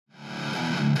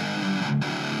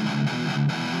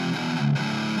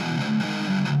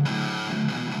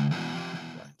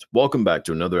Welcome back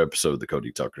to another episode of the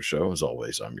Cody Tucker Show. As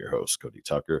always, I'm your host, Cody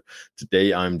Tucker.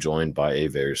 Today, I'm joined by a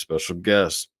very special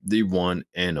guest, the one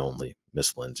and only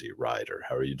Miss Linzee Ryder.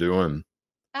 How are you doing?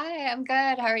 Hi, I'm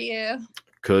good. How are you?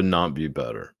 Could not be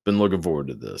better. Been looking forward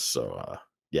to this. So,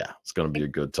 yeah, it's going to be a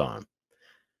good time.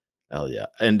 Hell yeah.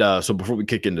 And so before we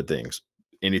kick into things,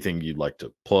 anything you'd like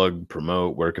to plug,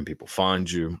 promote, where can people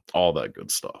find you, all that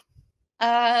good stuff?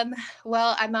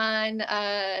 Well, I'm on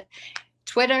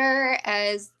Twitter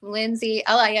as Linzee,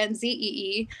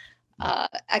 Linzee,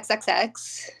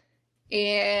 XXX,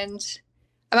 and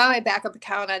I'm on my backup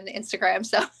account on Instagram,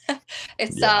 so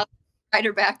it's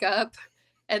Ryder Backup,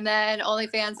 and then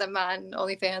OnlyFans. I'm on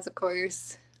OnlyFans, of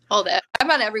course. All that.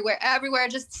 I'm on everywhere.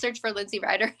 Just search for Linzee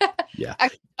Ryder. Yeah.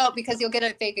 Because you'll get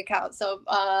a fake account. So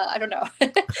I don't know.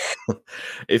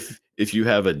 If you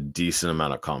have a decent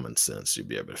amount of common sense, you'd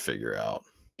be able to figure out.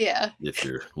 Yeah. If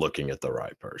you're looking at the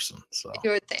right person. So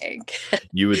you would think.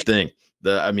 You would think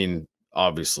that, I mean,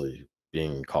 obviously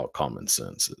being called common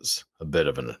sense is a bit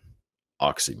of an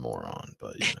oxymoron,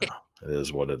 but you know, it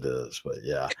is what it is. But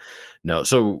yeah. No.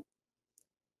 So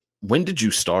when did you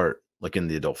start like in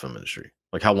the adult film industry?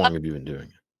 Like how long have you been doing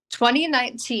it?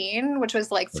 2019, which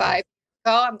was like 5 years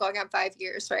ago. I'm going on 5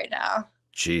 years right now.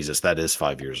 Jesus, that is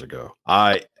 5 years ago.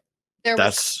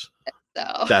 That's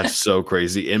so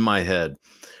crazy. In my head,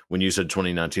 when you said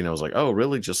 2019, I was like, oh,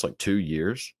 really? Just like 2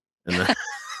 years? And then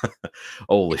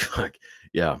holy fuck.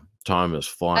 Yeah, time is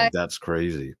flying. That's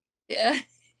crazy. Yeah.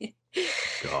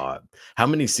 God. How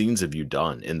many scenes have you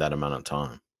done in that amount of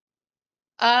time?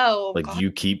 Oh, like, do you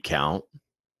keep count?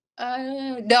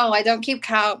 No, I don't keep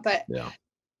count, but yeah,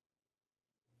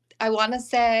 I want to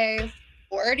say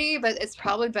 40, but it's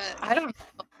probably been, I don't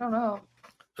know.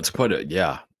 That's quite a,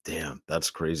 yeah, damn, that's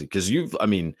crazy. Because you've, I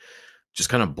mean, just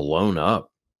kind of blown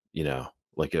up, you know,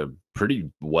 like a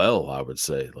pretty well, I would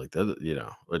say, like that, you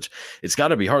know, which it's got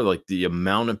to be hard. Like the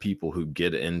amount of people who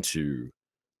get into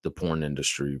the porn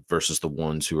industry versus the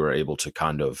ones who are able to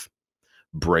kind of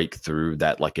break through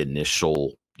that like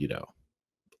initial, you know,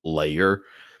 layer.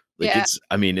 Like it's,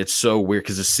 I mean, it's so weird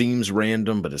because it seems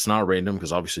random, but it's not random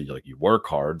because obviously like you work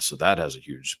hard. So that has a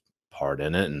huge part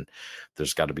in it. And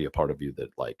there's got to be a part of you that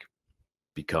like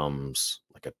becomes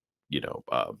like a, you know,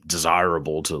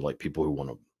 desirable to like people who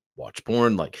want to watch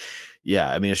porn. Like,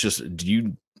 yeah, I mean, it's just, do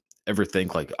you ever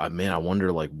think like, man, I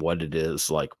wonder like what it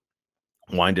is, like,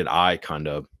 why did I kind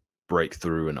of break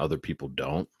through and other people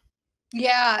don't?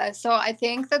 Yeah. So I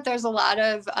think that there's a lot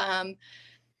of,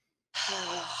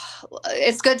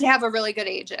 it's good to have a really good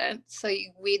agent. So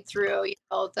you weed through, you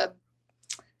know, the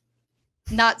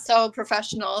not so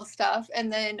professional stuff.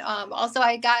 And then also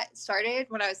I got started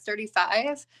when I was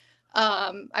 35.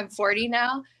 I'm 40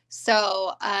 now.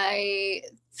 So I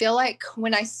feel like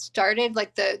when I started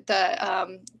like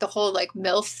the whole like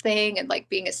MILF thing and like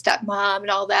being a stepmom and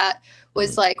all that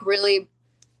was like really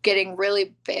getting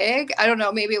really big. I don't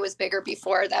know, maybe it was bigger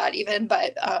before that even,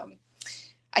 but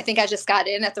I think I just got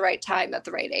in at the right time, at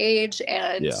the right age,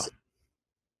 and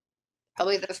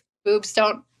probably the boobs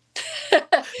don't.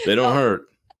 They don't hurt.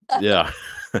 Yeah.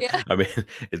 Yeah. I mean,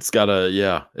 it's got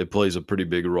it plays a pretty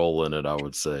big role in it, I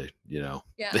would say, you know.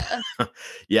 Yeah.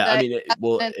 Yeah. I mean,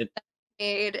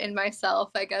 made in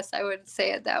myself, I guess I would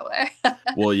say it that way.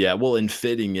 Well, yeah. Well, in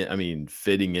fitting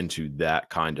into that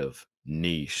kind of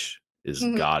niche is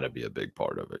gotta be a big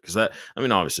part of it. Cause that, I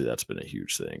mean, obviously that's been a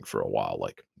huge thing for a while.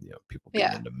 Like, you know, people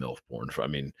being into MILF porn. I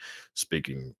mean,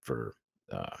 speaking for,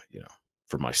 you know,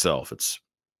 for myself, it's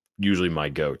usually my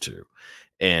go-to.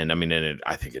 And I mean,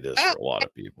 I think it is for a lot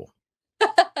of people.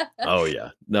 Oh yeah.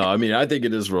 No, I mean, I think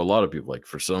it is for a lot of people. Like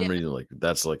for some reason, like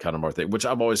that's like kind of our thing, which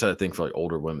I've always had a thing for like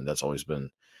older women. That's always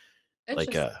been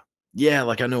like,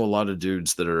 like I know a lot of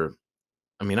dudes that are,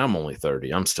 I mean, I'm only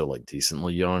 30. I'm still like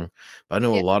decently young, but I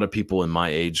know a lot of people in my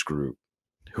age group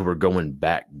who are going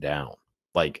back down,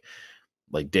 like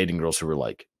dating girls who were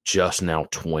like just now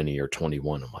 20 or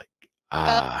 21. I'm like,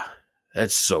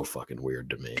 that's so fucking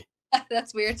weird to me.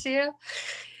 That's weird to you?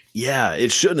 Yeah,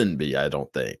 it shouldn't be, I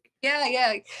don't think.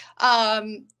 Yeah.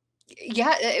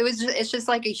 It's just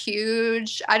like a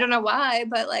huge, I don't know why,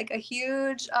 but like a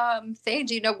huge thing.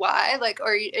 Do you know why? Like,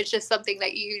 or it's just something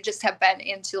that you just have been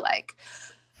into, like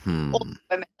older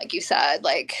women, like you said,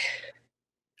 like.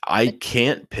 I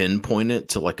can't pinpoint it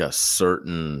to like a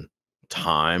certain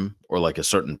time or like a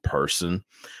certain person.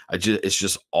 It's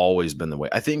just always been the way.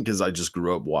 I think because I just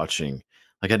grew up watching,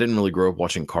 like I didn't really grow up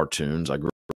watching cartoons. I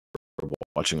grew up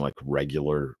watching like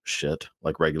regular shit,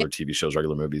 like regular TV shows,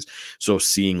 regular movies. So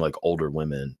seeing like older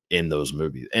women in those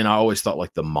movies. And I always thought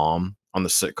like the mom on the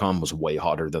sitcom was way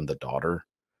hotter than the daughter.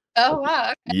 Oh,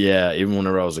 wow. Okay. Yeah. Even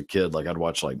whenever I was a kid, like I'd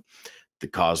watch like the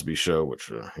Cosby Show,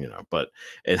 which but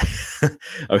it,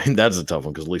 I mean that's a tough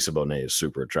one because Lisa Bonet is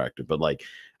super attractive. But like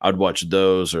I'd watch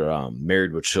those or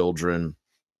Married with Children,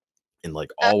 and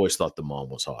like always thought the mom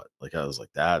was hot. Like I was like,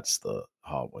 that's the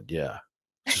hot one. Yeah,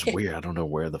 it's just weird. I don't know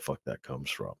where the fuck that comes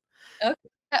from. Okay.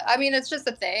 I mean, it's just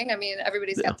a thing. I mean,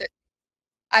 everybody's Yeah. got their.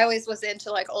 I always was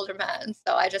into like older men,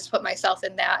 so I just put myself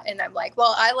in that, and I'm like,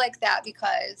 well, I like that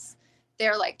because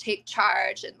they're like take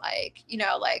charge and like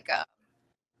like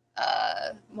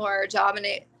more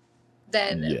dominate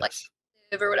than like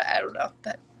Yes. or whatever. I don't know,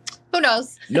 but who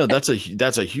knows? No, that's a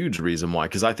huge reason why.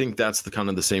 Because I think that's the kind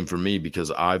of the same for me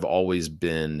because I've always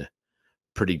been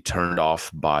pretty turned off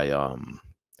by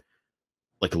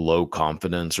like low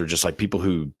confidence or just like people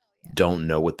who don't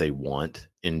know what they want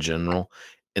in general.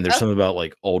 And there's Okay. something about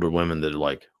like older women that are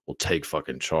like will take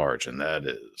fucking charge, and that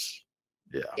is,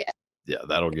 yeah, Yeah. yeah,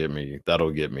 that'll get me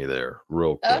there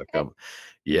real quick. Okay.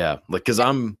 Yeah, like because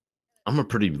I'm a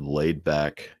pretty laid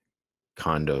back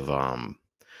kind of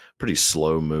pretty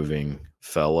slow moving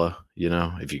fella,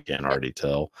 if you can't already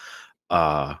tell.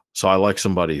 So I like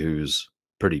somebody who's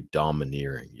pretty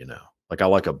domineering, like I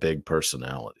like a big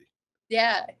personality.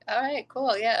 Yeah. All right.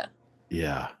 Cool. Yeah.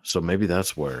 Yeah. So maybe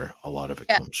that's where a lot of it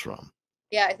Yeah. comes from.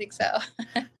 Yeah. I think so.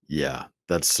 Yeah.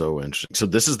 That's so interesting. So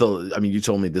this is I mean, you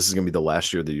told me this is going to be the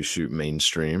last year that you shoot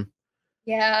mainstream. Is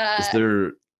Yeah.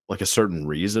 there like a certain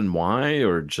reason why,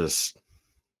 or just,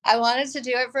 I wanted to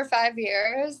do it for 5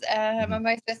 years. I'm Mhm. on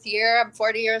my 5th year. I'm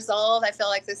 40 years old. I feel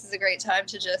like this is a great time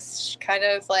to just kind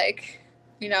of like,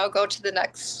 go to the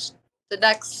next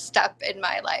step in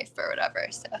my life or whatever.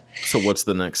 So So what's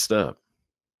the next step?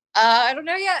 I don't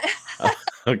know yet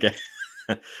Okay.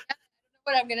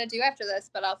 what I'm gonna do after this,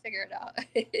 but I'll figure it out.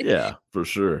 Yeah, for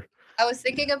sure. I was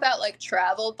thinking about like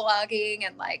travel blogging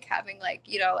and like having like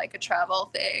like a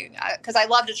travel thing because I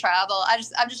love to travel.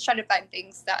 I'm just trying to find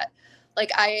things that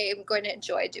like I am going to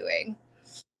enjoy doing.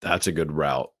 That's a good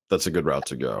route. That's a good route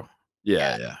to go.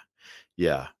 Yeah, Yeah, yeah.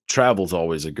 Yeah. Travel's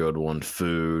always a good one.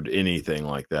 Food, anything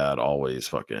like that, always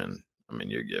fucking, I mean,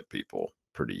 you get people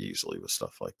pretty easily with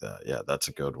stuff like that. Yeah, that's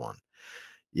a good one.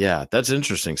 Yeah, that's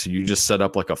interesting. So you just set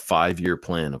up like a 5-year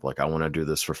plan of like, I want to do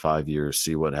this for 5 years,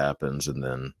 see what happens. And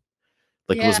then,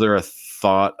 like, was yeah. there a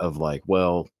thought of like,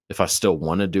 well, if I still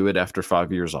want to do it after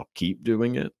 5 years, I'll keep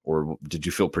doing it? Or did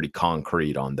you feel pretty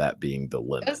concrete on that being the It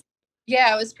limit? was,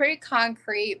 yeah, it was pretty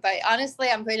concrete, but honestly,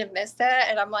 I'm going to miss it,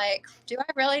 and I'm like, do I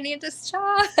really need this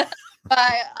job? but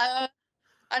I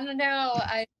don't know.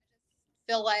 I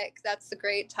feel like that's a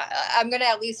great time. I'm gonna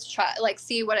at least try, like,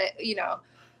 see what it. Uh,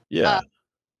 Yeah.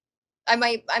 I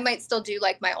might still do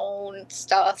like my own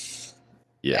stuff,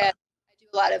 and Yeah. I do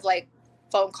a lot of like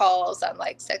phone calls on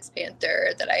like Sex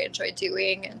Panther that I enjoy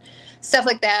doing and stuff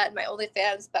like that. And my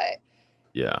OnlyFans, but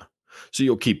Yeah. So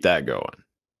you'll keep that going.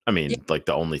 I yeah, mean, like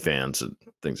the OnlyFans and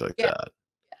things like yeah,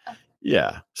 that.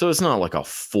 Yeah. So it's not like a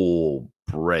full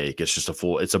break. It's just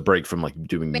it's a break from like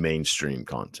doing mainstream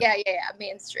content. yeah,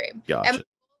 mainstream. And my Gotcha. goal was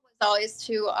always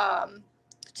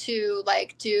to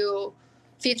like do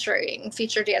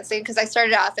feature dancing because I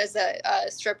started off as a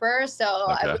stripper, so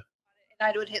Okay.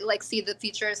 I would hit, like see the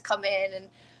features come in and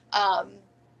um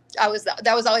that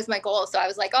was always my goal. So I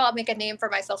was like, oh, I'll make a name for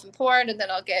myself in porn and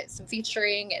then I'll get some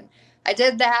featuring, and I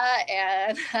did that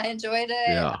and I enjoyed it.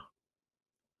 Yeah.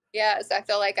 Yeah, so I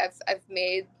feel like I've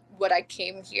made what I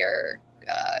came here,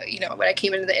 when I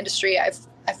came into the industry, I've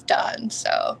done.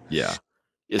 So Yeah.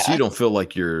 Yeah. So you yeah. don't feel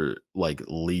like you're like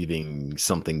leaving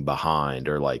something behind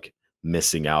or like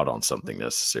missing out on something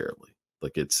necessarily.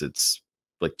 Like it's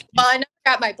like you, Well, I never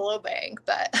got my blow bang,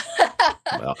 but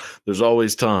well, there's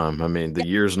always time. I mean, the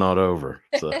year's not over.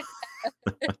 So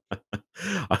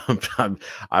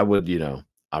I would,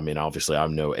 I mean, obviously,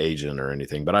 I'm no agent or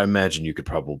anything, but I imagine you could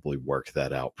probably work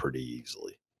that out pretty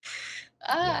easily.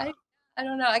 Yeah. I I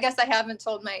don't know. I guess I haven't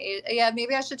told my yeah,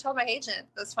 maybe I should tell my agent.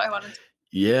 That's why I wanted to.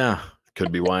 Yeah.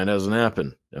 Could be why it hasn't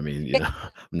happened. I mean, I'm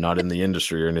not in the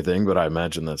industry or anything, but I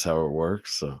imagine that's how it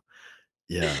works. So,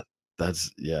 yeah,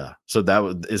 yeah. So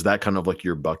is that kind of like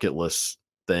your bucket list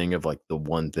thing of like the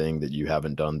one thing that you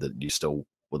haven't done that you still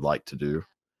would like to do?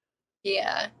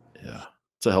 Yeah. Yeah.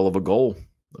 It's a hell of a goal.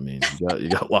 I mean, you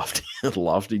got lofty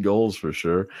lofty goals for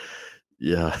sure.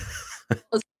 Yeah.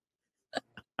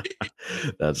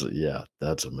 That's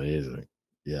amazing.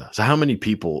 Yeah. So how many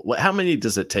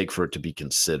does it take for it to be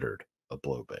considered a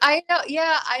blow bang? I know.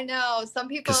 Yeah, I know. Some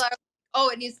people Because are, oh,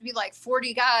 it needs to be like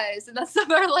 40 guys, and then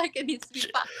some are like, it needs to be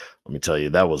five. let me tell you,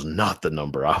 that was not the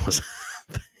number I was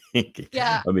thinking.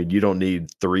 Yeah. I mean, you don't need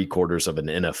 3/4 of an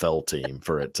NFL team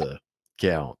for it to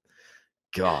count.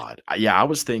 God. Yeah, I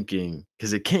was thinking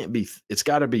because it's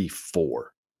got to be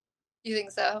four. You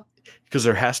think so? Because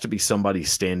there has to be somebody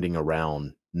standing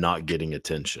around not getting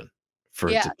attention for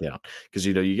it to count. Because,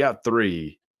 you got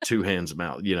 3, 2 hands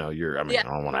mouth, I mean, I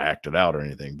don't want to act it out or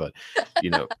anything, but, you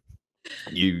know,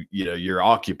 you're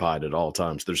occupied at all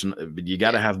times. But you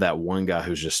got to have that one guy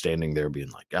who's just standing there being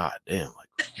like, God damn,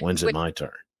 like, when's it my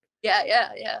turn? Yeah.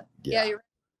 You're right.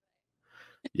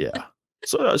 Yeah.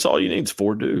 So that's all you need is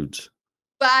 4 dudes.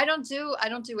 But I don't do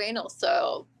anal,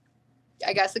 so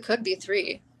I guess it could be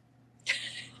 3.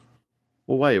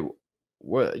 Well, wait,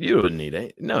 what? You don't need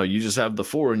 8. No, you just have the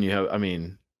 4, and you have. I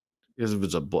mean, because if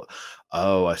it's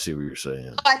oh, I see what you're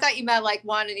saying. Oh, I thought you meant like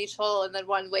 1 in each hole and then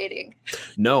 1 waiting.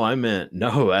 No, I meant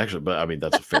no, actually, but I mean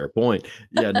that's a fair point.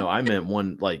 Yeah, no, I meant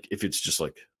 1 like if it's just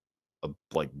like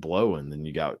like blowing, then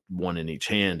you got 1 in each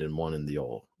hand and 1 in the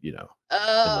old, in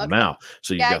the mouth.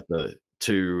 So you got the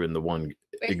 2 and the 1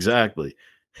 exactly.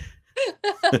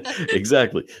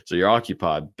 Exactly. So you're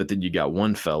occupied, but then you got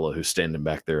 1 fella who's standing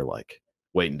back there like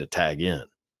waiting to tag in.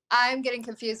 I'm getting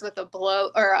confused with a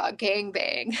blow or a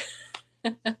gangbang.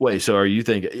 Wait, so are you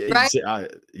thinking? Right?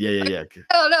 Yeah.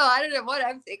 Oh no, I don't know what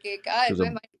I'm thinking.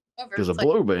 God, because a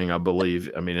blow bang, I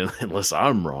believe. I mean, unless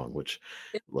I'm wrong, which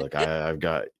look,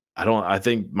 I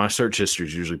think my search history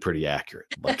is usually pretty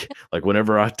accurate. Like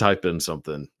whenever I type in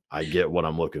something, I get what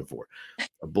I'm looking for.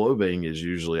 A blow bang is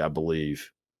usually, I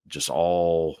believe, just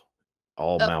all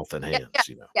mouth and hands.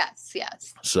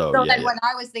 Yes. So when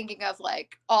I was thinking of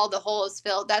like all the holes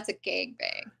filled, that's a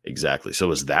gangbang. Exactly.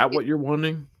 So is that what you're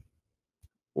wanting,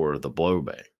 or the blow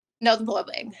bang? No, the blow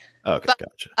bang. Okay,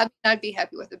 gotcha. I'd be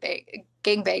happy with a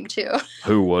gangbang too.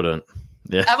 Who wouldn't?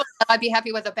 Yeah. I'd be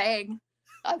happy with a bang.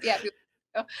 I'd be happy with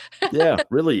yeah,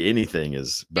 really anything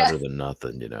is better than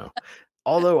nothing,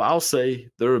 Although I'll say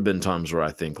there have been times where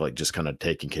I think like just kind of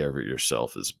taking care of it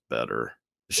yourself is better.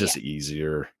 It's just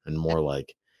easier and more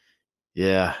like,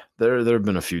 there have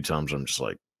been a few times I'm just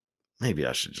like, maybe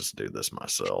I should just do this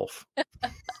myself.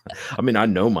 I mean, I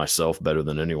know myself better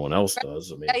than anyone else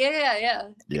does. I mean, yeah.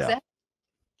 Exactly.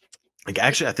 Like,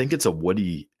 actually, I think it's a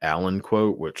Woody Allen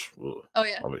quote, which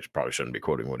probably shouldn't be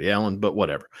quoting Woody Allen, but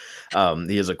whatever.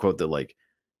 He has a quote that like,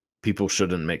 people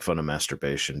shouldn't make fun of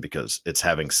masturbation because it's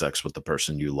having sex with the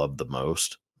person you love the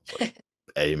most. Like,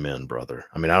 amen, brother.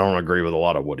 I mean, I don't agree with a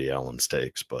lot of Woody Allen's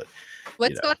takes, but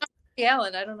what's going on with Woody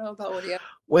Allen? I don't know about Woody Allen.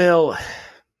 Well,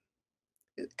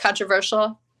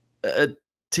 controversial. A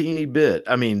teeny bit.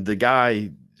 I mean, the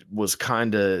guy was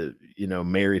kind of,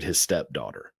 married his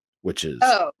stepdaughter, which is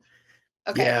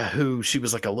who she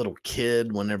was like a little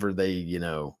kid whenever they,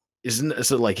 isn't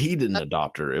so like he didn't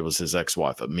adopt her. It was his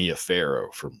ex-wife, Mia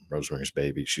Farrow from Rosemary's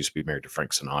Baby. She used to be married to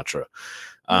Frank Sinatra.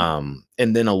 And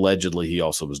then allegedly he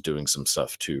also was doing some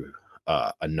stuff to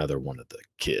another one of the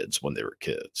kids when they were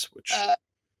kids, which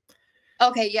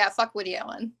fuck Woody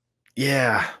Allen.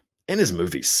 Yeah. And his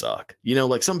movies suck.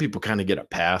 Like some people kind of get a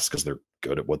pass because they're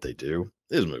good at what they do.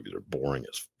 His movies are boring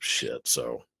as shit.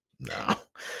 So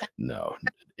no,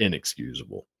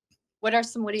 inexcusable. What are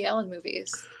some Woody Allen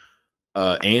movies?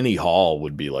 Annie Hall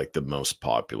would be like the most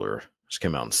popular. Just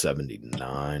came out in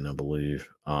 79, I believe.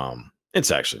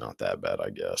 It's actually not that bad, I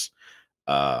guess.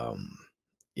 A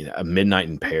Midnight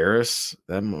in Paris.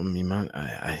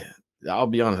 I'll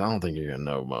be honest, I don't think you're gonna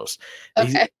know most.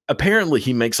 Okay. Apparently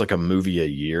he makes like a movie a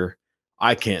year.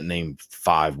 I can't name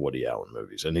 5 Woody Allen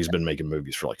movies, and he's been making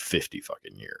movies for like 50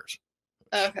 fucking years.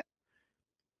 Okay.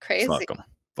 Crazy.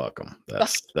 Fuck him.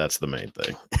 That's the main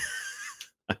thing.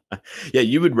 Yeah,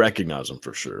 you would recognize him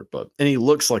for sure, and he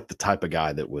looks like the type of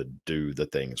guy that would do the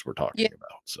things we're talking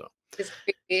about. So it's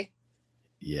creepy.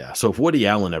 Yeah. So if Woody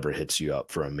Allen ever hits you up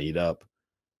for a meetup,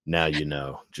 now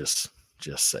just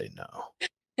say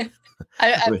no.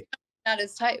 I'm not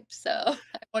his type, so I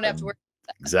won't have to worry about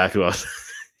that. Exactly.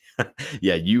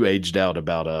 Yeah, you aged out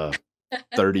about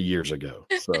 30 years ago.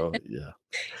 So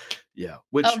yeah.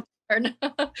 Which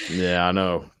yeah, I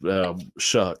know.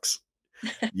 Shucks.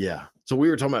 Yeah. So we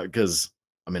were talking about, because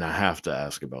I mean, I have to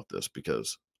ask about this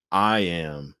because I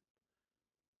am,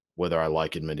 whether I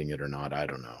like admitting it or not, I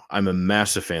don't know. I'm a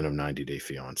massive fan of 90 Day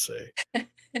Fiance.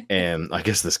 And I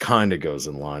guess this kind of goes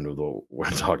in line with what we're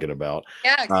talking about.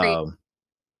 Yeah.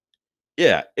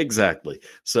 Yeah, exactly.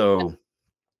 So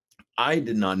I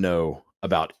did not know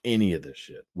about any of this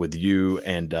shit with you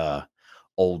and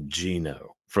old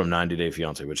Gino from 90 Day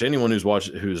Fiance, which anyone who's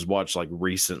watched like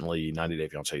recently 90 Day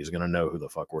Fiance is going to know who the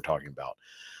fuck we're talking about.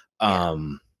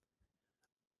 I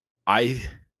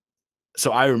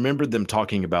remember them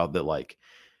talking about that, like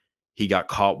he got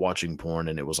caught watching porn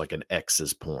and it was like an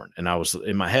ex's porn. And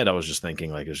in my head, I was just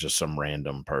thinking like it's just some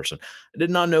random person. I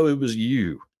did not know it was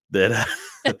you that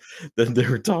that they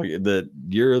were talking that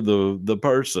you're the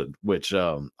person, which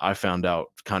I found out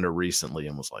kind of recently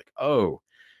and was like, oh,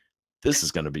 this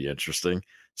is going to be interesting.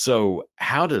 So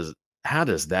how does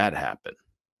that happen?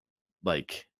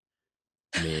 Like,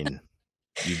 I mean,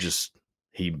 you just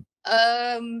he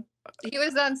Um, he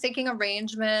was on Seeking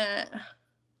Arrangement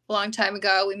a long time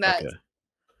ago. We met okay.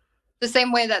 the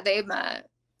same way that they met.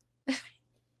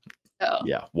 So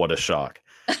Yeah, what a shock.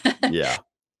 Yeah.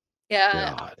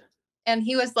 yeah. God. And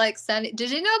he was like sending, did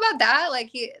you know about that?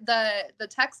 Like the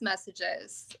text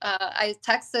messages. I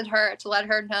texted her to let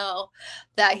her know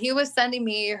that he was sending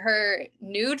me her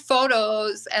nude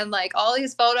photos and like all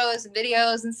these photos and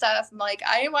videos and stuff. I'm like,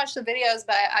 I didn't watch the videos,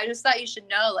 but I just thought you should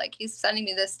know, like, he's sending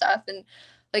me this stuff. And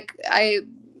like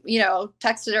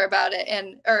texted her about it,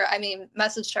 and or I mean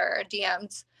messaged her,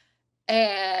 DM'd,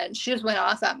 and she just went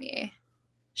off on me.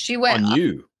 She went On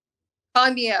you.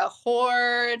 calling me a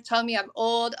whore, telling me I'm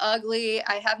old, ugly,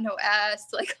 I have no ass,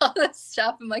 like all this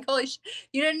stuff. I'm like, holy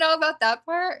you didn't know about that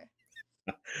part?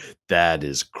 That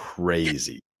is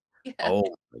crazy. Yeah.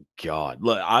 Oh my god.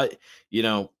 Look, I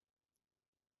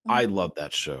Mhm. love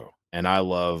that show, and I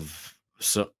love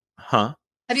so huh?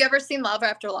 Have you ever seen Love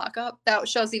After Lockup? That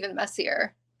show's even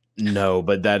messier. No,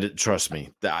 but trust me,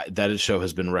 that show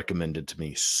has been recommended to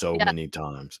me so Yeah, many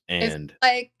times, it's and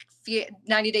like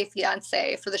 90 Day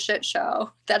Fiance for the shit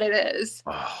show that it is.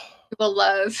 oh, People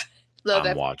love I'm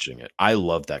it. watching it. I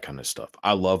love that kind of stuff.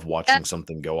 I love Yeah, watching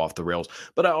something go off the rails,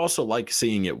 but I also like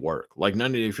seeing it work. Like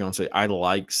 90 Day Fiance, I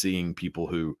like seeing people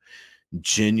who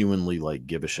genuinely like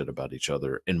give a shit about each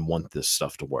other and want this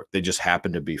stuff to work. They just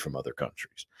happen to be from other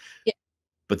countries. yeah,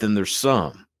 But then there's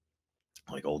some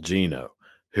like old Gino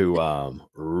who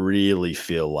really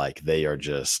feel like they are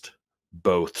just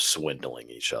both swindling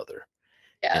each other.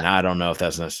 And yeah. I don't know if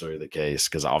that's necessarily the case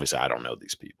because obviously I don't know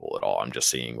these people at all. I'm just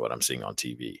seeing what I'm seeing on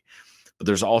TV. But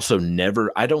there's also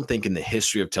never, I don't think in the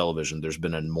history of television, there's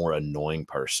been a more annoying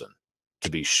person to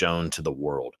be shown to the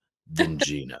world than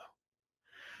Gino.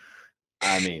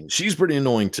 I mean, she's pretty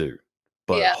annoying too,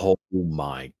 but Yeah. oh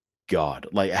my god,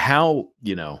 like how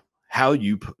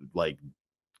you like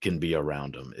can be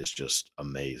around them is just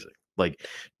amazing. Like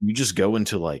you just go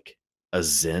into like a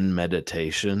Zen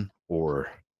meditation or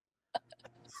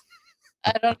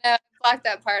I don't know. I blocked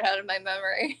that part out of my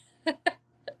memory.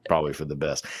 probably for the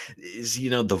best is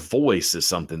the voice is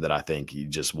something that I think you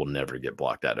just will never get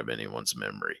blocked out of anyone's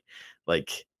memory.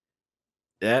 Like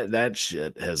that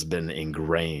shit has been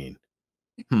ingrained.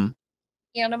 Hmm.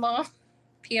 Panama.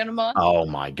 Panama. Oh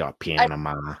my god, I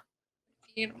Panama.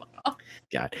 Panama.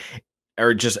 God.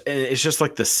 Or just it's just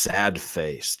like the sad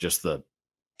face, just the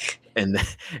and then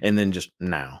and then just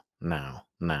no, no.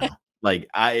 Like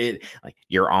like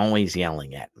you're always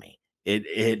yelling at me.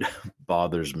 It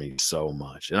bothers me so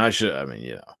much. And I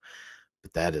mean,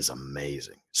 but that is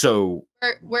amazing. So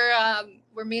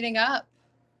We're meeting up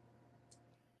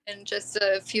in just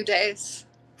a few days.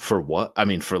 for what? I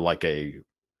mean, for like a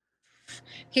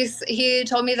He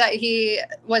told me that he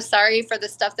was sorry for the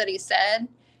stuff that he said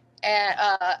and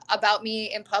about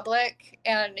me in public,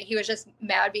 and he was just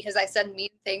mad because I said mean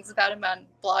things about him on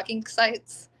blogging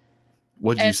sites.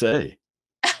 what'd you And say?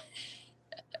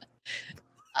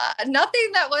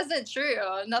 nothing that wasn't true.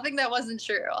 Nothing that wasn't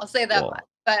true. I'll say that much.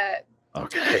 Well, But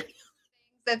too many okay. things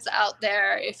that's out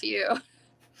there if you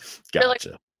really.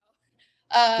 Gotcha.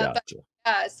 But Gotcha.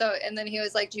 yeah. So and then he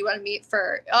was like, "Do you want to meet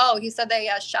for?" Oh, he said that he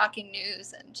has shocking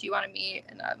news, and do you want to meet?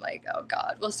 And I'm like, "Oh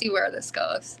God, we'll see where this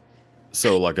goes."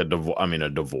 So like a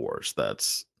divorce,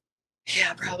 that's Yeah,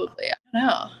 yeah. probably. I don't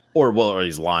know. Or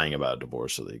he's lying about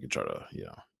divorce so that he can try to,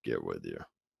 get with you,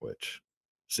 which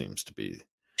seems to be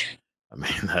I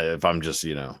mean, if I'm just,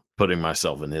 putting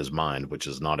myself in his mind, which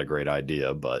is not a great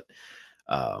idea, but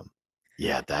um,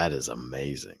 yeah, that is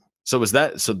amazing. So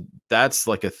that's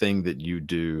like a thing that you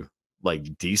do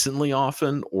like decently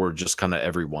often or just kind of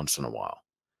every once in a while?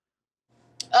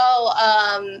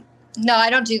 Oh, no, I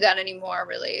don't do that anymore.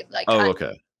 Really, like Oh,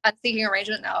 okay. I'm seeking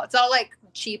arrangement now. It's all like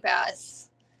cheap ass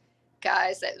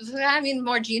guys. I mean,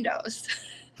 more Genos.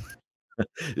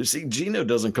 See, Gino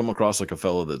doesn't come across like a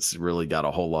fellow that's really got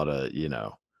a whole lot of,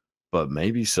 but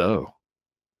maybe so.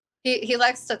 He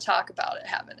likes to talk about it,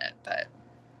 having it, but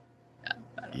yeah,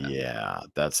 I don't know. Yeah,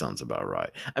 that sounds about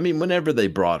right. I mean, whenever they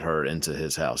brought her into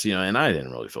his house, and I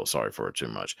didn't really feel sorry for her too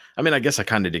much. I mean, I guess I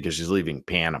kind of did because she's leaving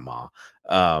Panama,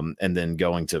 and then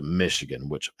going to Michigan,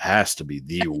 which has to be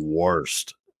the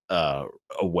worst uh,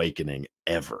 awakening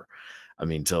ever. I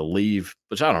mean, to leave,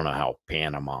 which I don't know how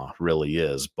Panama really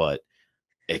is, but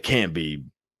it can't be.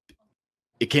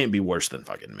 It can't be worse than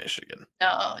fucking Michigan.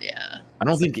 No, yeah, I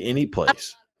don't think any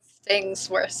place. things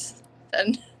worse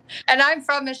than. And I'm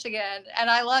from Michigan, and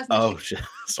I love Michigan. Oh shit.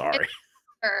 Sorry.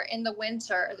 In the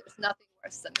winter, there's nothing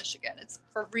worse than Michigan. It's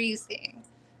freezing.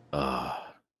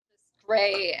 It's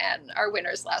gray, and our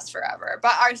winters last forever.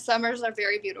 But our summers are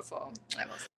very beautiful. I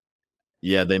will say.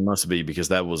 Yeah, they must be, because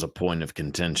that was a point of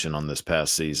contention on this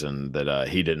past season that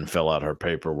he didn't fill out her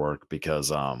paperwork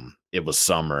because it was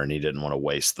summer and he didn't want to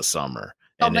waste the summer.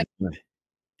 Oh And my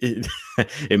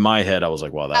in my head, I was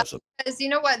like, "Well, that's a." Because you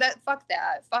know what? Fuck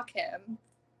that. Fuck him.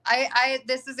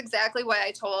 This is exactly what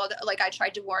I told. Like, I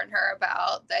tried to warn her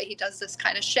about that he does this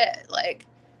kind of shit. Like,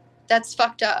 that's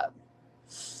fucked up.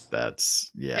 That's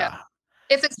yeah.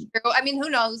 If it's true, I mean, who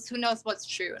knows? Who knows what's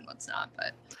true and what's not?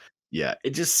 But yeah,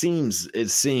 it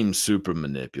seems super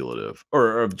manipulative,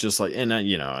 or just like, and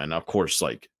and of course,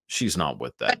 like, she's not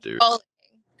with that dude.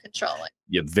 Controlling.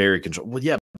 Yeah, very control. Well,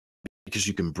 yeah, because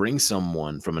you can bring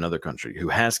someone from another country who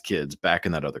has kids back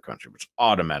in that other country, which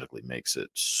automatically makes it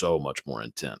so much more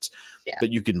intense. Yeah.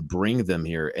 But you can bring them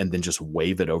here and then just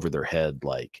wave it over their head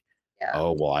like,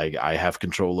 oh, well, I have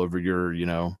control over your,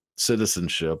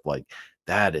 citizenship. Like,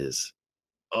 that is,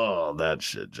 oh, that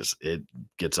shit it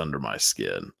gets under my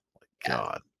skin. Like,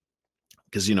 God.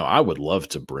 Because, I would love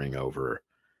to bring over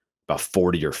about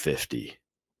 40 or 50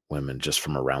 women just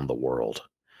from around the world.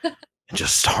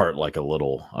 Just start like a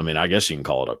little, I mean, I guess you can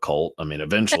call it a cult. I mean,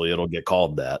 eventually it'll get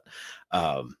called that.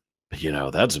 But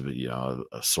that's, a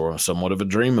sort of somewhat of a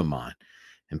dream of mine.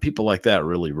 And people like that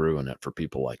really ruin it for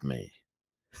people like me.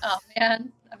 Oh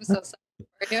man, I'm so sorry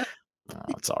for you. Oh,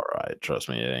 it's all right. Trust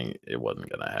me, it wasn't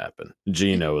gonna happen.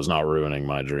 Gino is not ruining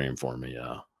my dream for me.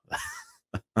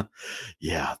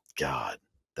 Yeah, God.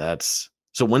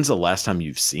 So when's the last time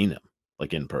you've seen him,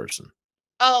 like, in person?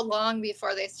 Oh, long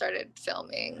before they started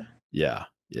filming. Yeah.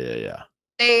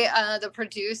 The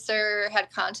producer had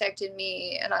contacted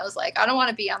me, and I was like, I don't want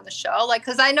to be on the show, like,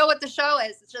 because I know what the show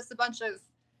is. It's just a bunch of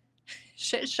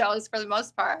shit shows for the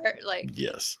most part, like.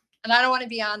 Yes. And I don't want to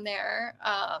be on there,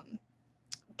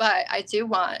 but I do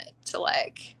want to,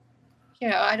 like,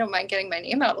 I don't mind getting my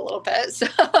name out a little bit, so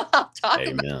I'll talk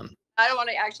about it. I don't want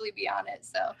to actually be on it,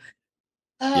 so.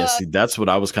 Yeah, see, that's what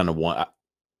I was kind of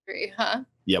huh?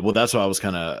 Yeah, well, that's what I was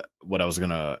gonna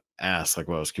ask. Like,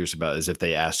 what I was curious about is if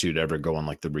they asked you to ever go on,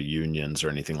 like, the reunions or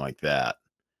anything like that.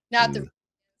 No,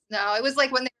 it was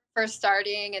like when they were first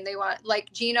starting, and they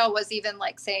like, Gino was even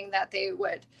like saying that they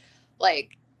would,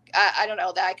 like, I don't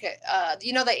know, that I could,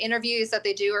 the interviews that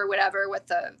they do or whatever with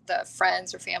the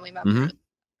friends or family members.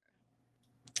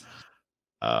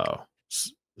 Oh,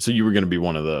 so you were going to be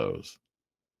one of those?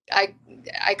 I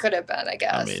could have been, I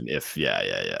guess. I mean,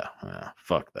 yeah.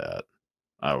 Fuck that.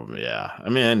 I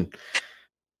mean,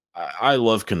 I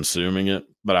love consuming it,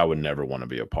 but I would never want to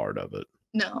be a part of it.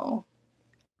 No.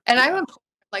 And I'm important.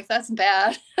 Like, that's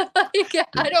bad.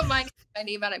 I don't mind my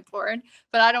name on porn,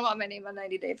 but I don't want my name on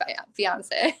 90 Day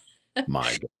Fiance.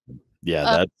 My God. Yeah,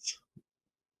 that's.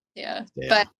 Yeah. Damn.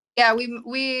 But yeah,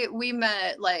 we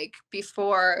met, like,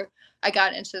 before I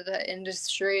got into the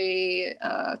industry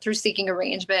through Seeking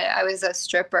Arrangement. I was a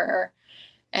stripper,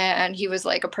 and he was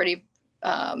like a pretty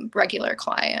regular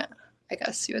client, I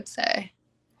guess you would say.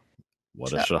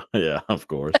 What a shot. Yeah, of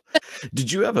course.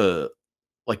 Did you have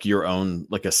your own,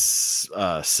 like, a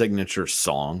signature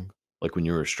song, like, when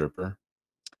you were a stripper?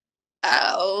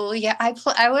 Oh yeah,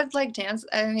 I would, like, dance.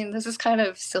 I mean, this is kind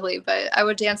of silly, but I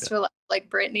would dance to, like,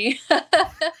 Britney,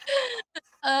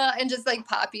 and just, like,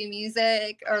 poppy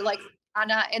music, or like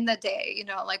Anna in the day,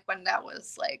 like, when that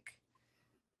was, like,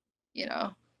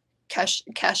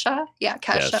 Kesha. Yeah,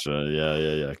 Kesha.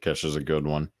 Yeah. Kesha's a good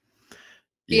one.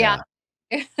 Yeah.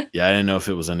 Yeah, I didn't know if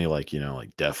it was any, like,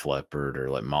 like Def Leppard or,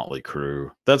 like, Motley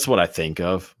Crue. That's what I think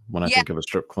of when I think of a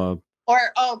strip club. Or,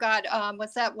 oh God,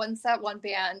 what's that one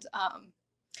band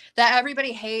that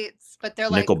everybody hates, but they're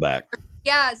like Nickelback.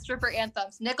 Yeah, stripper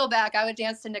anthems. Nickelback. I would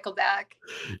dance to Nickelback.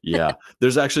 Yeah,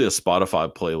 there's actually a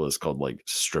Spotify playlist called, like,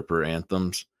 stripper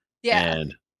anthems. Yeah,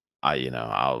 and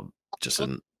I'll just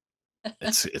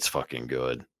it's fucking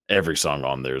good. Every song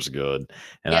on there is good,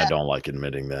 and I don't like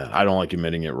admitting that. I don't like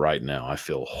admitting it right now. I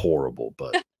feel horrible,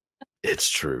 but it's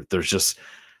true. There's just,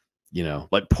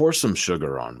 like, Pour Some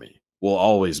Sugar on Me will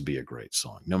always be a great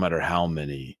song, no matter how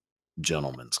many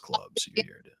gentlemen's clubs you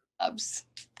hear it in. Loves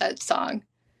that song.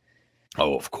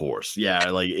 Oh, of course. Yeah,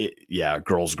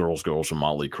 Girls from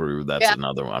Motley Crue. That's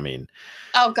another one. I mean,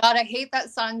 oh God, I hate that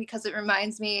song because it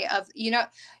reminds me of,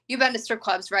 you've been to strip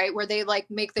clubs, right? Where they, like,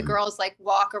 make the girls, like,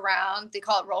 walk around. They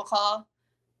call it roll call.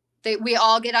 We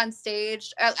all get on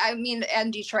stage. I mean,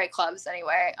 and Detroit clubs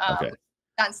anyway.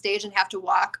 On stage and have to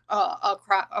walk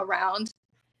around,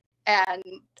 and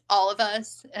all of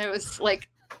us. And it was like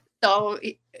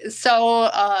so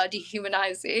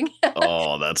dehumanizing.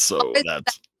 Oh, that's so Always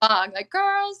that's that song, like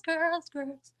girls, girls,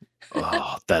 girls.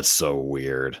 oh, that's so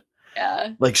weird.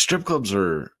 Yeah. Like strip clubs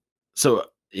are so,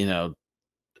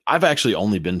 I've actually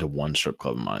only been to one strip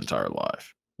club in my entire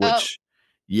life, Oh, which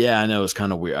yeah, I know it's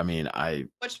kind of weird. I mean,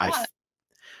 which I one?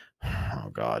 oh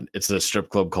god, it's a strip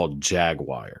club called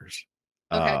Jaguars.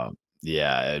 Okay.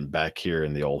 Yeah, and back here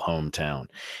in the old hometown,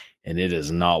 and it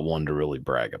is not one to really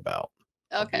brag about.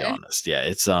 I'll be Okay. honest. Yeah,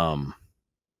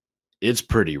 it's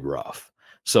pretty rough.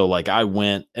 So like I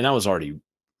went and I was already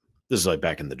this is like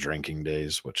back in the drinking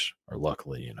days, which are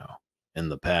luckily, in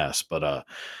the past, but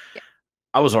Yeah.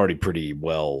 I was already pretty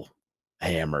well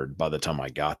hammered by the time I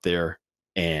got there,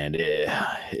 and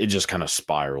it just kind of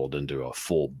spiraled into a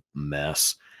full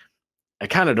mess. I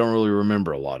kind of don't really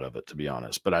remember a lot of it, to be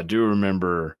honest, but I do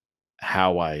remember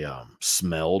how I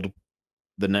smelled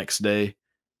the next day.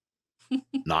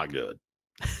 Not good.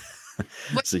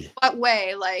 What, See, what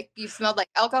way? Like you smelled like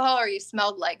alcohol, or you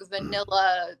smelled like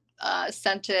vanilla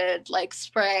scented like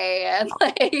spray and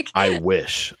like I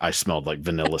wish I smelled like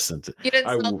vanilla scented. you didn't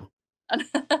I smell.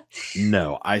 w-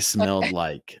 no, I smelled Okay.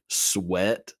 like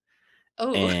sweat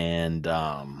Oh, and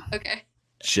okay.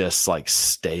 just like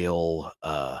stale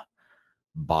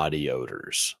body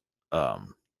odors.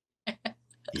 Um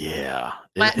yeah.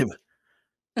 Sweat and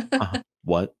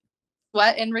What?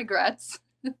 sweat and regrets.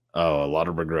 Oh, a lot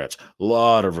of regrets. A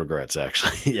lot of regrets,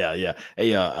 actually. Yeah, yeah.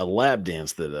 A lap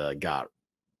dance that got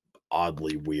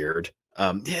oddly weird.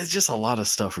 Yeah, it's just a lot of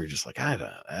stuff where you're just like,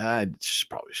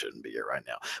 probably shouldn't be here right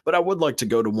now. But I would like to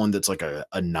go to one that's like a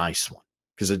nice one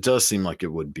because it does seem like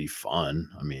it would be fun.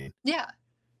 I mean, Yeah.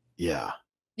 yeah.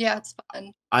 Yeah, it's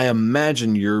fun. I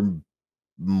imagine you're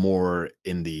more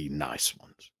in the nice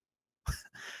ones.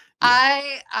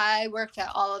 Yeah. I worked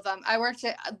at all of them. I worked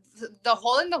at the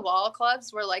hole in the wall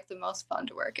clubs were like the most fun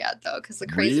to work at though, because the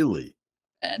crazy Really?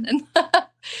 and yeah,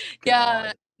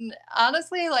 God.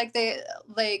 honestly, like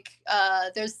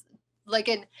there's like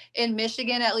in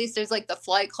Michigan at least there's like the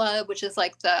Flight Club, which is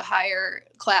like the higher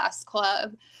class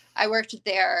club. I worked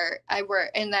there.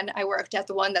 And then I worked at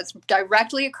the one that's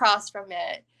directly across from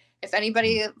it. If Mm.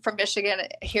 anybody from Michigan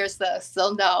hears this,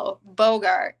 they'll know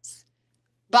Bogarts.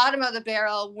 Bottom of the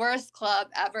barrel, worst club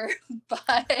ever,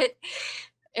 but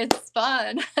it's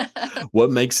fun. What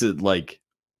makes it like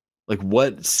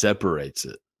what separates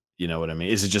it? You know what I mean?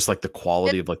 Is it just like the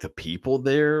quality of like the people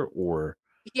there or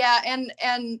Yeah,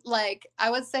 and like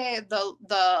I would say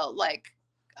the like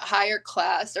higher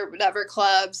class or whatever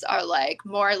clubs are like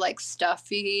more like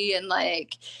stuffy and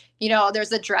like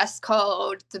there's a dress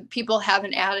code, the people have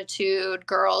an attitude,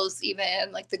 girls,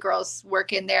 even like the girls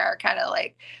working there are kind of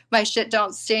like my shit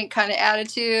don't stink kind of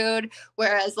attitude,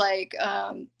 whereas like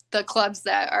the clubs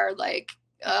that are like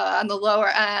on the lower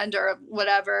end or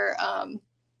whatever,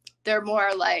 they're more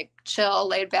like chill,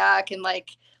 laid back, and like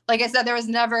I said, there was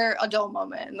never a dull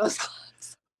moment in those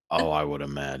clubs. oh, I would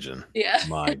imagine. Yeah.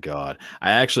 My God. I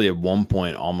actually at one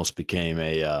point almost became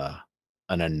an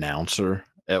announcer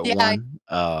at Yeah.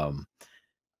 one.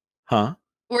 Huh?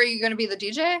 Were you going to be the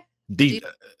DJ? The D DJ?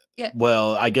 Yeah.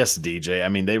 well, I guess DJ. I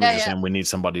mean, they were Yeah. just Yeah. saying we need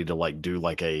somebody to like do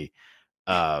like a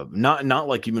not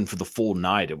like even for the full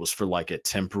night. It was for like a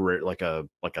temporary like a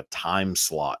time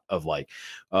slot of like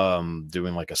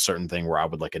doing like a certain thing where I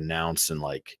would like announce and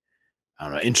like I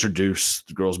don't know, introduce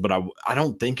the girls, but I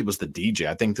don't think it was the DJ.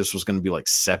 I think this was going to be like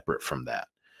separate from that.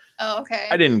 Oh, I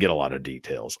okay. didn't get a lot of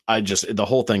details. The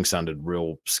whole thing sounded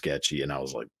real sketchy, and I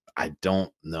was like, I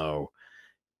don't know.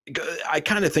 I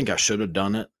kind of think I should have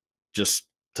done it just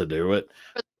to do it.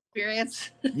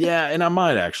 Experience. Yeah, and I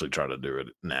might actually try to do it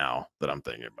now that I'm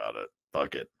thinking about it.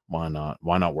 Fuck it. Why not?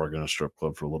 Why not work in a strip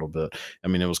club for a little bit? I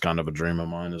mean, it was kind of a dream of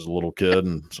mine as a little kid,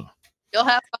 and so You'll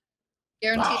have fun,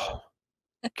 guaranteed. oh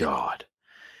God.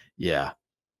 Yeah.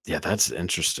 Yeah, that's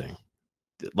interesting.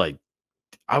 Like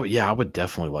I would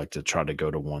definitely like to try to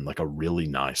go to one, like a really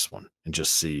nice one, and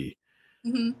just see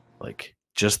Hmm. like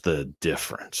just the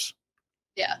difference.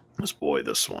 Yeah.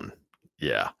 This one.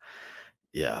 Yeah.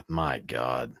 Yeah. My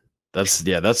God. It's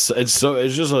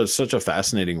just such a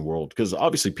fascinating world because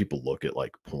obviously people look at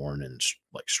like porn and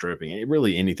like stripping and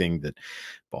really anything that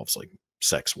involves like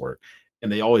sex work.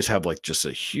 And they always have like just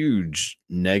a huge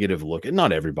negative look. And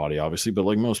not everybody, obviously, but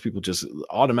like most people just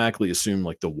automatically assume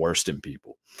like the worst in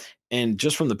people. And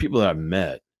just from the people that I've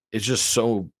met, it's just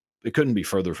it couldn't be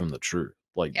further from the truth.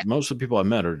 Like Yeah. most of the people I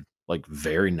met are like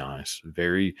very nice,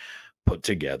 very put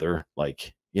together.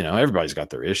 Like, everybody's got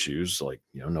their issues. Like,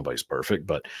 nobody's perfect,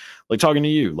 but like talking to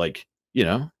you, like,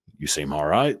 you seem all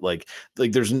right. Like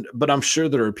but I'm sure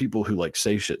there are people who like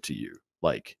say shit to you.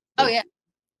 Like, Oh yeah.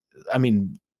 I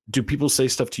mean, do people say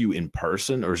stuff to you in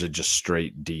person, or is it just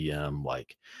straight DM?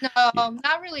 Like, No,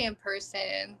 not really in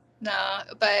person. No,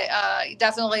 but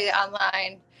definitely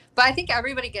online. But I think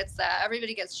everybody gets that.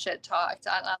 Everybody gets shit talked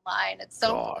online. It's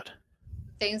so God.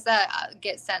 things that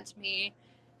get sent to me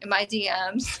in my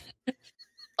DMs,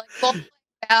 like both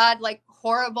bad, like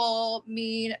horrible,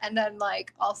 mean, and then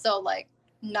like also like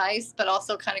nice, but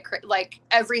also kind of like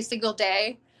every single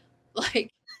day,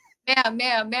 like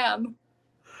ma'am,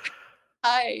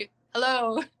 hi,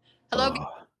 hello, hello, Oh.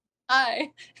 hi.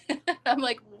 I'm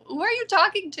like, who are you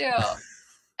talking to?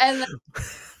 And then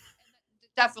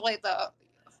definitely the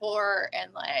whore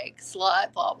and like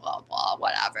slut, blah blah blah,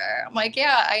 whatever. I'm like,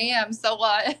 yeah, I am. So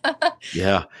what?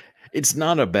 Yeah. It's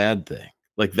not a bad thing.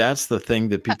 Like, that's the thing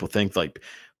that people think, like,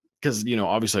 because,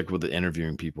 obviously, like, with the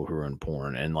interviewing people who are in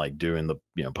porn and, like, doing the,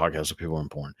 podcasts with people in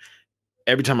porn,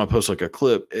 every time I post, like, a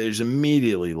clip, it's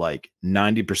immediately, like,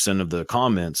 90% of the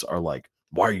comments are like,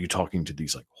 "Why are you talking to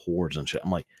these, like, whores and shit?"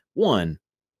 I'm like, 1,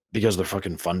 because they're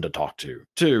fucking fun to talk to.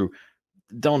 2,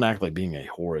 don't act like being a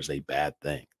whore is a bad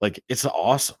thing. Like, it's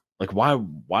awesome. Like, why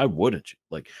wouldn't you?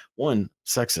 Like, 1,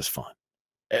 sex is fun.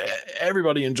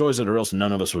 Everybody enjoys it, or else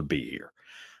none of us would be here.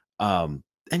 And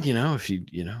if you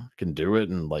can do it,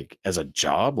 and like as a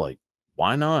job, like,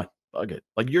 why not? Fuck it.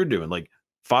 Like you're doing, like,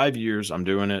 5 years, I'm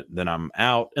doing it, then I'm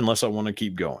out unless I want to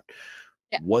keep going.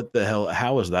 Yeah, What the hell?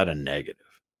 How is that a negative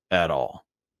at all?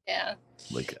 yeah,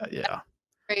 Like, that's yeah,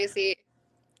 crazy.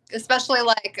 Especially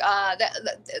like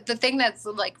the thing that's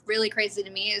like really crazy to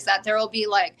me is that there will be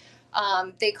like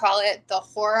they call it the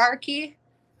hierarchy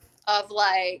of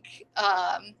like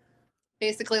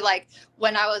basically like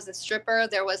when I was a stripper,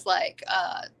 there was like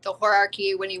the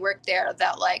hierarchy when you worked there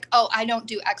that like, oh, I don't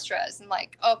do extras and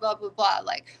like, oh, blah blah blah,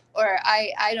 like, or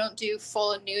I don't do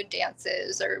full nude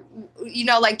dances, or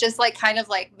like just like kind of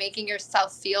like making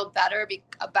yourself feel better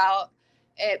about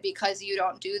it because you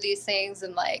don't do these things,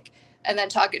 and like, and then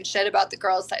talking shit about the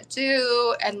girls that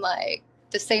do, and like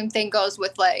the same thing goes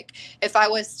with like if I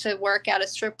was to work at a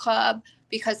strip club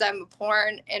because I'm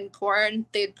in porn,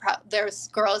 there's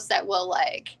girls that will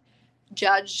like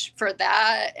judge for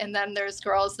that, and then there's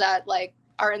girls that like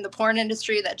are in the porn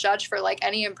industry that judge for like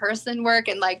any in-person work,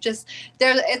 and like just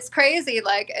there, it's crazy.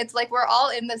 Like it's like we're all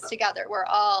in this together. We're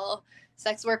all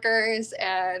sex workers,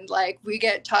 and like we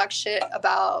get talked shit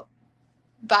about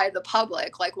by the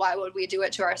public. Like why would we do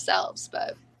it to ourselves?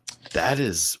 But that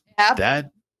is yeah,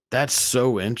 that's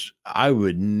so interesting. I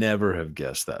would never have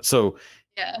guessed that. So,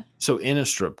 yeah, in a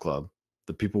strip club,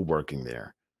 the people working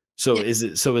there. yeah. Is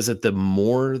it the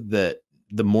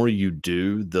more you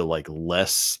do, the like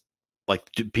less, like,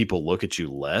 do people look at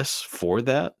you less for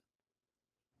that?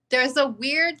 There's a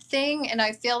weird thing, and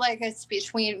I feel like it's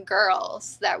between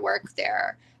girls that work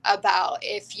there about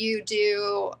if you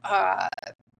do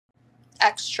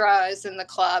extras in the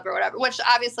club or whatever, which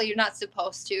obviously you're not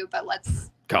supposed to, but let's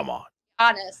Come on. be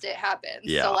honest, it happens.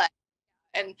 So Yeah. like,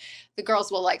 and the girls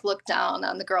will like look down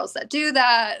on the girls that do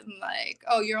that, and like,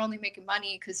 oh, you're only making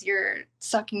money because you're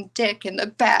sucking dick in the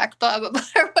back, blah blah blah,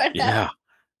 or whatever. Yeah.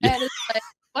 Yeah. And it's like,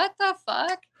 what the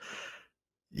fuck?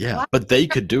 Yeah. Why? But they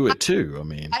could do it too. I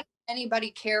mean, Why does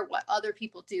anybody care what other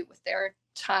people do with their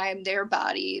time, their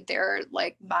body, their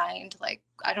like mind? Like,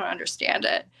 I don't understand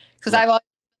it. Because right. I've always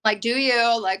like, do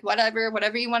you like whatever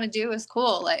you want to do is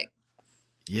cool. Like, I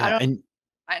Yeah. don't And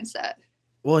mindset.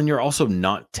 well, and you're also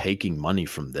not taking money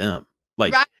from them.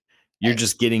 Like, Right. you're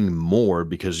just getting more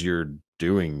because you're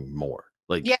doing more.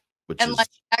 Like, Yeah. which And is like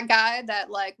that guy that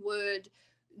like would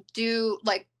do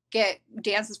like get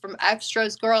dances from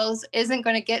extras girls isn't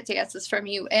going to get dances from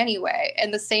you anyway.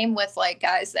 And the same with like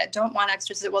guys that don't want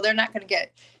extras. Well, they're not going to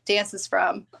get dances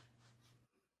from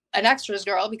an extras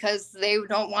girl because they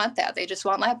don't want that. They just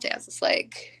want lap dances.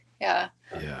 Like, yeah.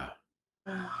 yeah.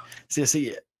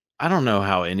 See, I don't know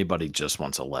how anybody just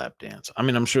wants a lap dance. I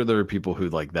mean, I'm sure there are people who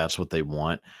like that's what they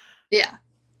want. Yeah.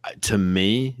 To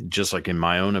me, just like in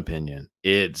my own opinion,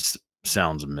 it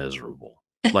sounds miserable.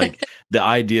 Like, the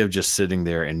idea of just sitting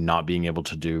there and not being able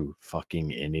to do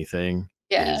fucking anything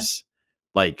Yeah. is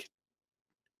like,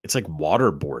 it's like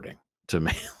waterboarding to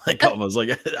me. Like, almost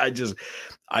like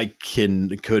I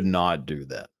could not do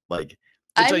that. Like, which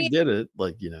I I mean, get it.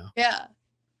 Like, yeah.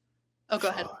 Oh, go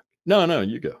ahead. fuck. No,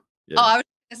 you go. Oh, Yeah. I was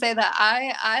gonna say that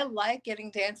I like getting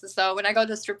dances. So when I go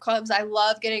to strip clubs, I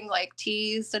love getting like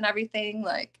teased and everything.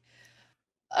 Like,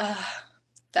 uh,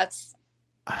 that's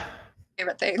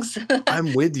favorite things.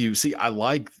 I'm with you. See,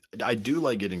 I do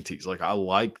like getting teased. Like, I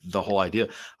like the whole idea,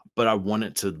 but I want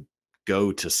it to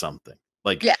go to something.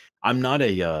 Like, Yeah. I'm not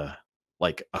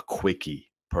like a quickie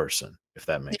person, if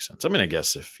that makes sense. I mean, I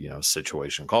guess if,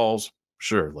 situation calls,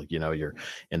 sure. Like, you're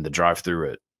in the drive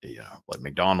through at like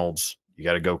McDonald's, you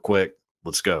got to go quick.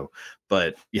 Let's go.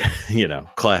 But yeah,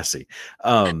 classy.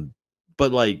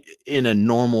 But like in a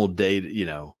normal day,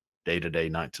 day to day,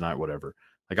 night to night, whatever.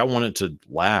 Like I want it to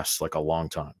last like a long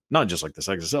time, not just like the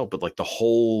sex itself, but like the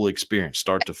whole experience,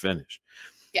 start to finish.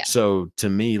 Yeah. So to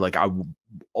me, like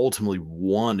ultimately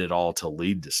want it all to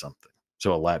lead to something.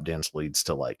 So a lap dance leads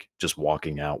to like just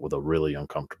walking out with a really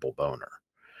uncomfortable boner,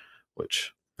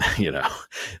 which,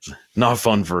 is not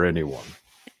fun for anyone.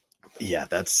 Yeah,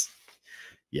 it's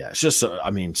just, I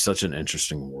mean, such an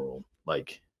interesting world.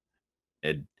 Like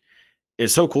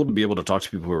it's so cool to be able to talk to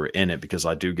people who are in it, because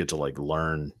I do get to like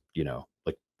learn,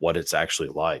 like what it's actually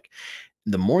like.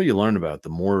 The more you learn about it, the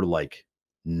more like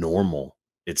normal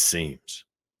it seems,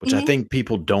 which I think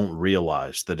people don't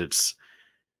realize that it's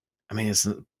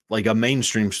like a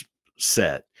mainstream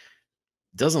set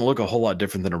doesn't look a whole lot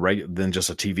different than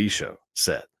just a TV show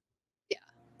set. Yeah.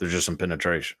 There's just some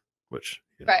penetration, which,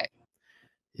 right.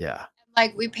 Yeah.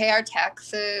 Like we pay our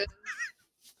taxes,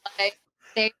 like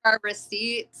save our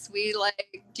receipts. We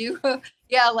like do,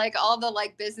 like all the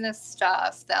like business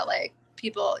stuff that like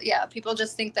people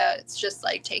just think that it's just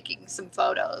like taking some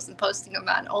photos and posting them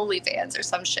on OnlyFans or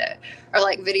some shit, or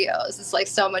like videos. It's like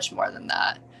so much more than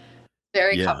that.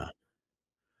 Very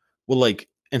well, like,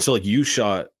 and so like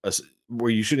were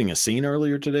you shooting a scene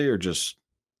earlier today or just?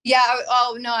 Yeah.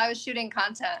 Oh no, I was shooting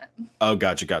content. Oh,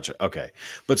 gotcha. Okay.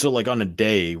 But so like on a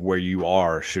day where you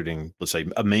are shooting, let's say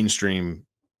a mainstream,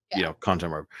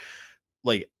 content,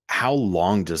 like how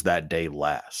long does that day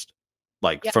last?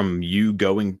 Like from you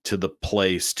going to the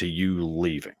place to you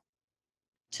leaving?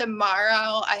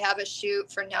 Tomorrow I have a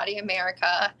shoot for Naughty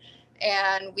America,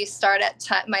 and we start at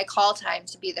 10. My call time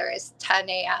to be there is 10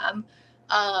 a.m.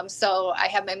 So I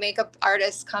have my makeup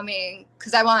artist coming,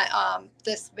 because I want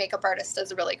this makeup artist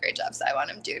does a really great job, so I want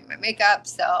him doing my makeup.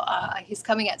 So he's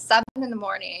coming at 7 in the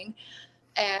morning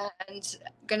and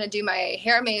gonna do my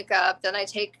hair and makeup. Then I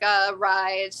take a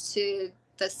ride to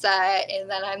the set, and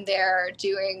then I'm there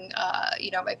doing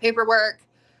my paperwork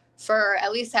for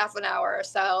at least half an hour or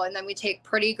so. And then we take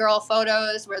pretty girl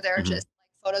photos where they're just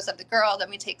like photos of the girl. Then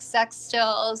we take sex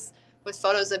stills with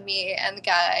photos of me and the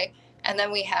guy. And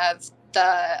then we have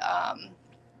the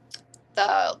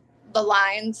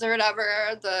lines or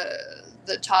whatever,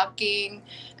 the talking.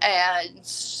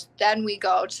 And then we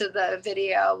go to the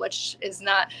video, which is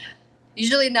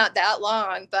usually not that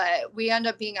long, but we end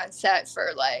up being on set for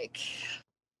like,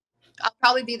 I'll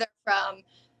probably be there from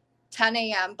 10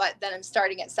 a.m., but then I'm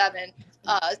starting at 7,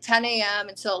 10 a.m.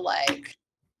 until like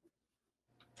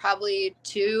probably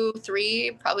 2,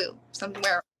 3, probably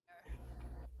somewhere.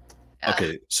 Yeah.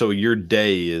 Okay. So your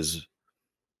day is,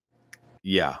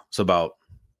 it's about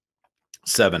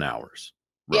 7 hours.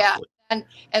 Roughly. Yeah. And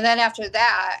then after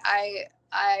that,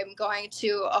 I'm going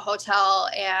to a hotel,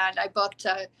 and I booked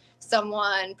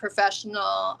someone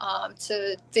professional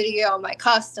to video my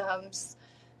customs.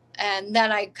 And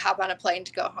then I hop on a plane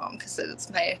to go home, because it's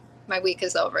my week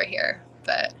is over here.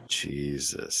 But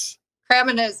Jesus,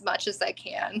 cramming as much as I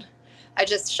can. I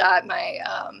just shot my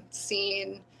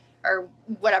scene or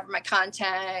whatever, my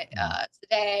content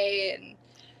today, and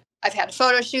I've had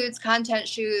photo shoots, content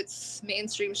shoots,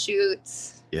 mainstream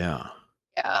shoots. Yeah,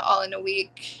 all in a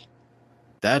week.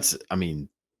 That's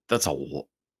a lot.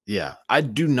 Yeah, I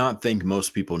do not think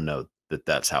most people know that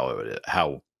that's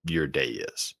how your day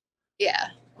is. Yeah.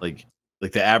 Like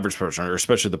the average person, or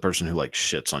especially the person who like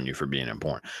shits on you for being in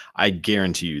porn, I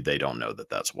guarantee you they don't know that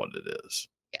that's what it is.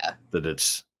 Yeah. That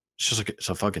it's just like, it's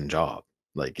a fucking job.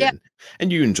 Like,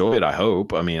 and you enjoy it, I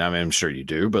hope. I'm sure you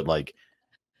do, but like,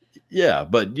 yeah,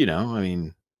 but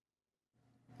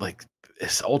like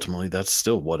it's ultimately, that's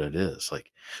still what it is.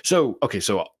 Like, so, okay.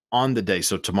 So on the day,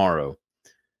 so tomorrow,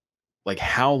 like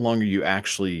how long are you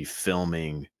actually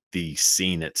filming the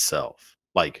scene itself?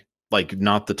 Like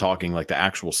not the talking, like the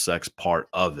actual sex part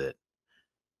of it.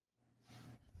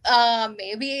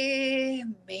 Maybe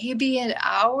an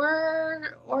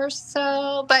hour or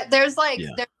so, but there's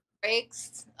there's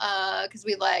breaks because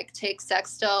we like take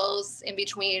sex stills in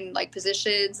between like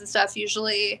positions and stuff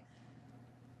usually.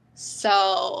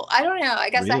 So I don't know, I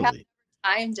guess I haven't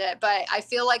timed it, but I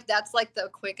feel like that's like the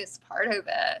quickest part of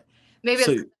it. Maybe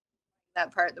it's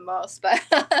that part the most, but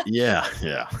yeah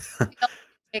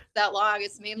it takes that long.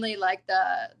 It's mainly like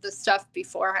the stuff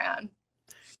beforehand.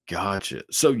 Gotcha.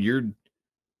 So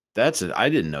that's it. I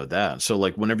didn't know that. So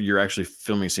like whenever you're actually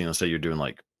filming a scene, let's say you're doing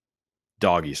like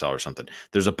doggy style or something,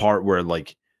 there's a part where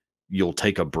like you'll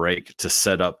take a break to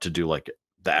set up to do like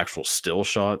the actual still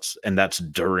shots, and that's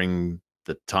during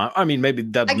the time. Maybe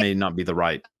that may not be the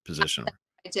right position.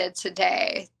 I did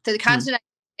today. The content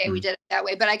we did it that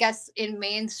way. But I guess in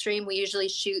mainstream, we usually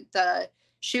shoot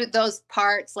those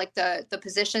parts, like the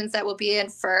positions that we'll be in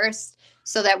first,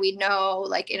 so that we know,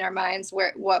 like, in our minds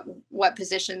what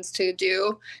positions to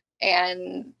do,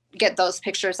 and get those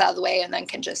pictures out of the way, and then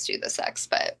can just do the sex.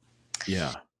 But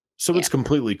Yeah. So yeah. it's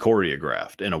completely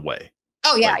choreographed in a way.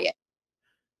 Oh yeah, Like, yeah.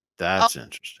 that's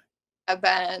interesting.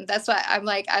 That's why I'm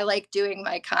like, I like doing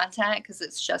my content because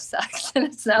it's just sex and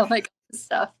it's not like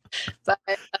stuff. But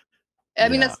I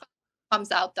mean, Yeah. as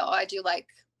comes out though, I do like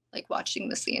watching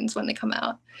the scenes when they come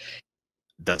out.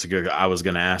 That's a good, I was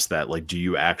going to ask that. Like, do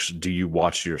you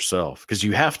watch yourself? Because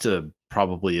you have to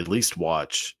probably at least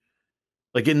watch,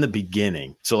 like, in the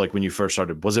beginning. So, like, when you first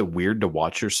started, was it weird to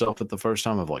watch yourself at the first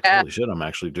time of like, holy shit, I'm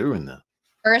actually doing that?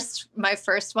 My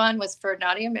first one was for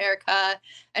Naughty America,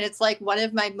 and it's like one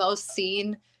of my most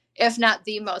seen, if not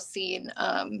the most seen,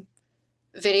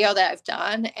 video that I've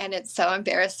done, and it's so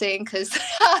embarrassing because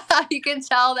you can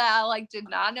tell that I like did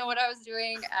not know what I was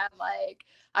doing, and like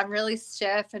I'm really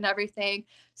stiff and everything.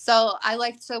 So I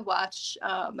like to watch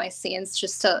my scenes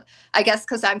just to, I guess,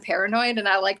 because I'm paranoid, and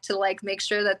I like to like make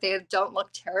sure that they don't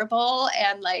look terrible,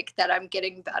 and like that I'm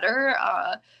getting better,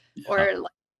 or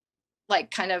like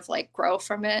kind of like grow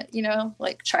from it,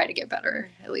 like try to get better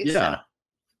at least. Yeah,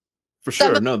 for Some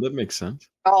sure. of No, that makes sense.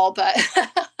 all, but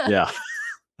Yeah.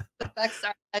 the sex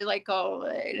art, I like go,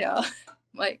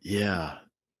 like, Yeah.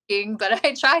 but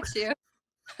I try to.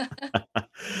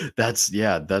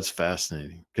 That's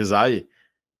fascinating. Because I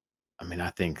mean, I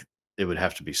think it would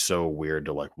have to be so weird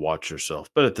to like watch yourself,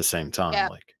 but at the same time, Yeah.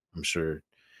 like, I'm sure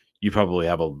you probably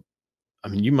have I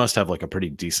mean, you must have like a pretty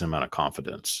decent amount of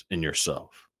confidence in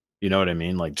yourself. You know what I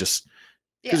mean? Like, just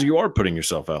because Yeah. you are putting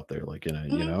yourself out there, like, in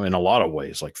a, in a lot of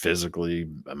ways, like physically,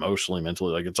 emotionally,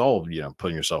 mentally, like, it's all,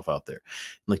 putting yourself out there.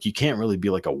 Like, you can't really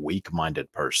be like a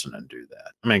weak-minded person and do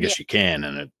that. I mean, I Yeah. guess you can,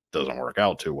 and it doesn't work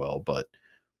out too well, but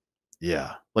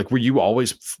yeah. Like, did you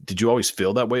always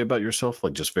feel that way about yourself?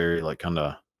 Like, just very like kind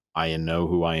of, I know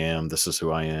who I am. This is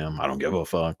who I am. I don't give a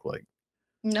fuck. Like,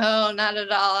 No, not at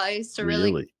all. I used to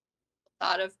really really?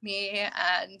 thought of me,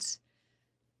 and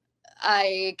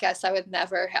I guess I would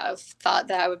never have thought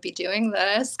that I would be doing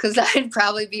this because I'd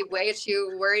probably be way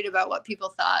too worried about what people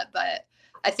thought. But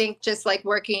I think just like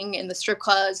working in the strip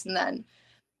clubs, and then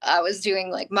I was doing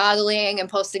like modeling and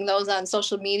posting those on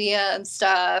social media and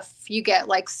stuff, you get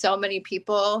like so many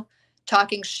people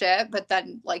talking shit, but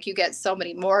then like you get so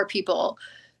many more people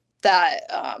that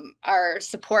are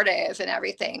supportive and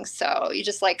everything. So you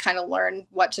just like kind of learn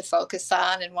what to focus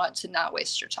on and what to not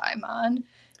waste your time on.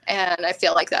 And I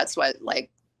feel like that's what like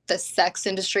the sex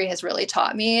industry has really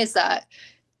taught me, is that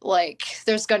like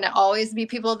there's going to always be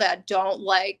people that don't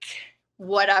like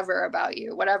whatever about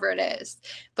you, whatever it is,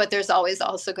 but there's always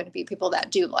also going to be people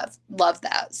that do love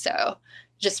that. So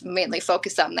just mainly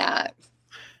focus on that.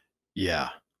 Yeah.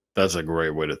 That's a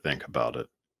great way to think about it.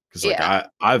 Because like Yeah.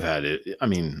 I've had it. I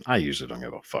mean, I usually don't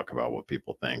give a fuck about what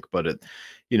people think, but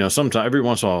sometimes every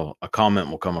once in a while a comment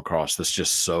will come across that's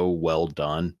just so well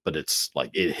done, but it's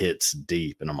like it hits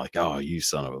deep, and I'm like, oh, you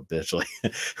son of a bitch,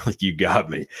 like, like you got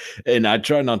me. And I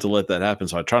try not to let that happen,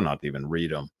 so I try not to even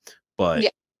read them. But Yeah.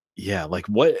 yeah, like,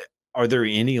 what are there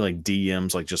any like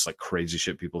DMs, like just like crazy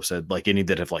shit people have said, like any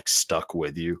that have like stuck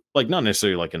with you, like not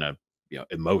necessarily like in a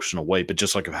emotional way, but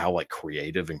just like of how like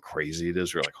creative and crazy it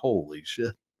is. You're like, holy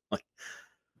shit. Like,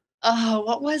 Oh,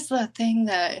 what was the thing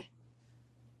that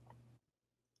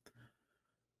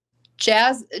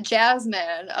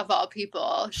Jasmine of all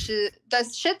people,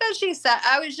 the shit that she said,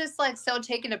 I was just like so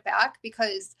taken aback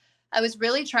because I was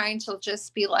really trying to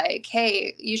just be like,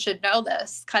 hey, you should know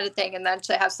this kind of thing, and then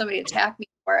to have somebody attack me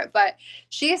for it. But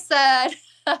she said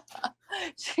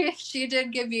she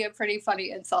did give me a pretty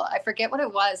funny insult. I forget what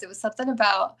it was. It was something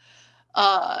about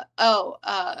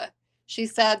she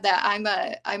said that I'm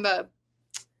a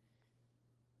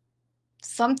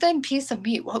something piece of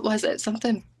meat. What was it?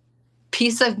 Something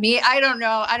piece of meat. I don't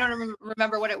know. I don't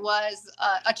remember what it was.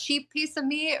 A cheap piece of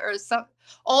meat or some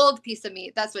old piece of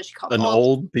meat. That's what she called me. an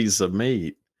old piece of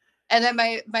meat. And then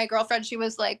my girlfriend, she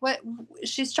was like, "What?"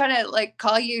 She's trying to like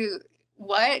call you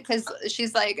what? Because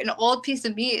she's like, an old piece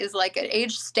of meat is like an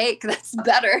aged steak. That's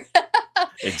better.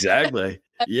 Exactly.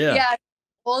 Yeah. Yeah,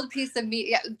 old piece of meat.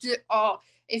 Yeah. Oh,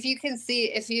 if you can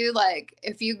see, if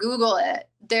you Google it,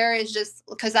 there is just,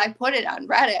 because I put it on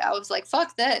Reddit. I was like,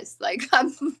 fuck this. Like,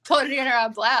 I'm putting her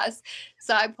on blast.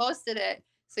 So I posted it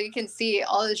so you can see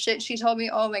all the shit she told me.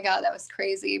 Oh my God, that was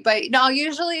crazy. But no,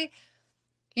 usually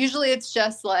it's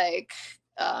just like,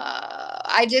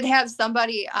 I did have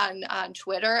somebody on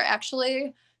Twitter,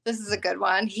 actually. This is a good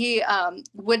one. He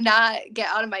would not get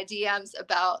out of my DMs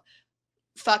about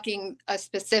fucking a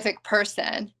specific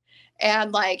person.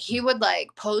 And like he would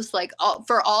like post like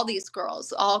for all these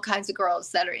girls, all kinds of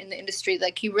girls that are in the industry,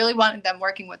 like he really wanted them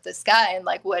working with this guy, and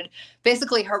like would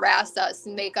basically harass us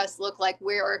and make us look like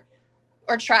or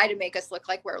try to make us look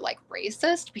like we're like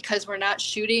racist because we're not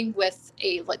shooting with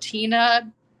a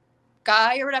Latina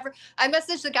guy or whatever. I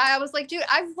messaged the guy. I was like, dude,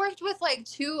 I've worked with like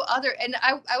 2 other, and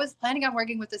I was planning on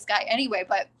working with this guy anyway,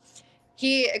 but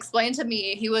he explained to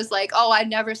me, he was like, oh, I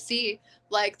never see,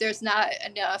 like, there's not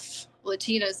enough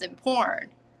Latinas in porn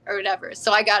or whatever.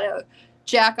 So I got to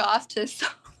jack off to some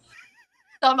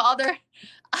other,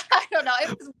 I don't know.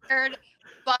 It was weird,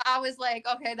 but I was like,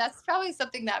 okay, that's probably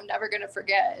something that I'm never going to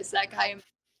forget is that guy.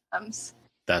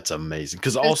 That's amazing.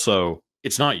 Because also,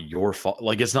 it's not your fault.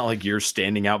 Like, it's not like you're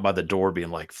standing out by the door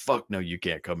being like, fuck, no, you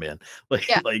can't come in. Like,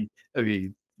 like, I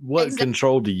mean, what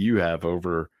control do you have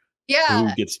over who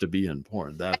gets to be in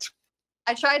porn?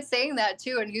 I tried saying that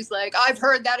too, and he's like, I've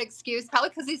heard that excuse, probably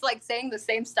because he's like saying the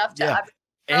same stuff to everyone.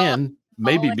 And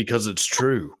maybe because it's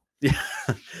true.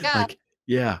 Like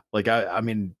I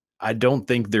mean, I don't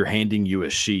think they're handing you a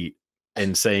sheet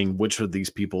and saying which of these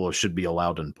people should be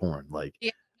allowed in porn. Like,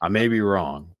 I may be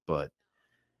wrong, but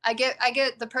I get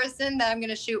the person that I'm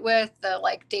gonna shoot with the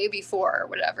like day before or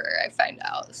whatever I find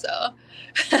out. So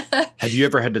have you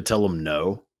ever had to tell them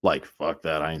no? Like, fuck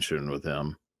that, I ain't shooting with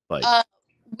him. Like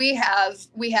we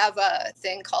have a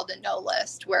thing called a no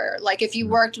list where like if you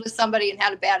worked with somebody and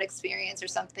had a bad experience or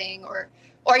something, or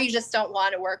you just don't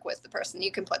want to work with the person,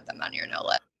 you can put them on your no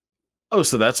list. Oh,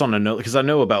 so that's on a no, because I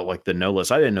know about like the no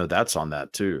list. I didn't know that's on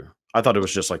that too. I thought it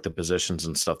was just like the positions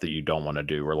and stuff that you don't want to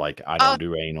do, or like I don't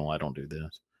do anal, I don't do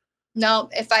this. No,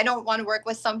 if I don't want to work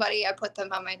with somebody, I put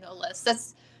them on my no list.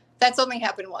 That's only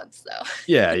happened once though.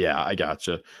 Yeah, I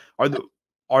gotcha.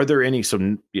 Are there any, so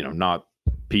you know, not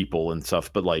people and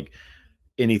stuff, but like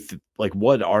like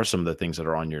what are some of the things that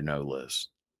are on your no list?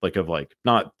 Like of like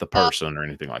not the person or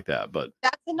anything like that, but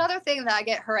that's another thing that I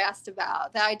get harassed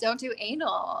about, that I don't do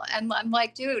anal. And I'm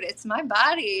like, dude, it's my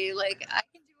body. Like I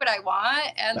can do what I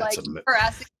want. And like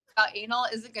harassing about anal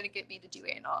isn't going to get me to do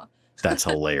anal. That's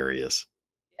hilarious.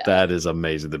 That is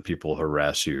amazing that people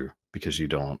harass you because you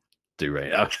don't do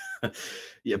anal.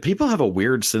 Yeah. People have a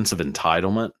weird sense of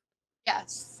entitlement.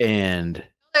 Yes. And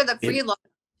they're the freeloaders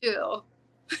too.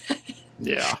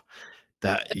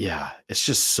 It's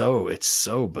just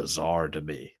so bizarre to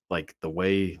me. Like the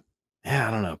way,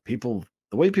 I don't know,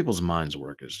 the way people's minds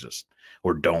work is just,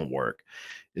 or don't work,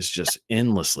 is just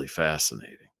endlessly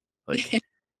fascinating. Like,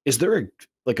 is there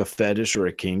a fetish or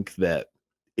a kink that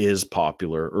is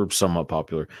popular or somewhat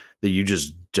popular that you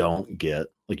just don't get?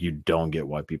 Like, you don't get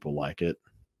why people like it?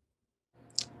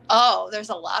 Oh, there's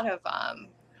a lot of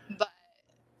but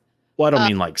well, I don't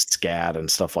mean like scat and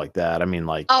stuff like that. I mean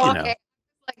like, you know, like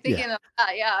thinking of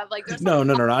that, like there's no.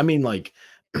 I mean like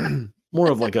more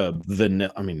of like a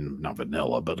vanilla. I mean, not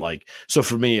vanilla, but like, so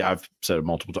for me, I've said it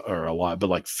multiple times or a lot, but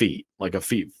like feet, like a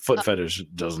foot fetish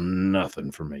does nothing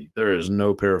for me. There is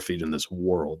no pair of feet in this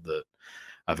world that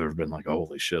I've ever been like,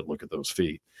 holy shit, look at those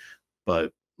feet.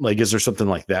 But like, is there something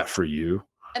like that for you?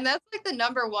 And that's like the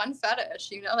 #1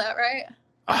 fetish. You know that, right?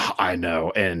 I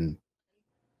know. And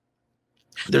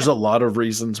there's a lot of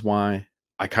reasons why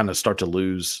I kind of start to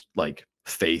lose like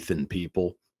faith in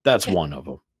people. That's one of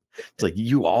them. It's like,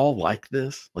 you all like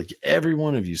this? Like every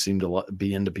one of you seem to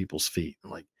be into people's feet.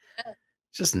 Like,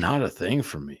 it's just not a thing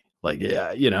for me. Like,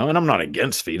 yeah, you know, and I'm not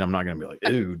against feet. I'm not going to be like,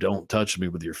 ooh, don't touch me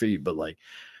with your feet. But like,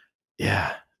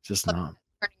 yeah, just not.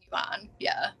 Turning you on.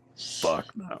 Yeah. Fuck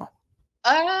no.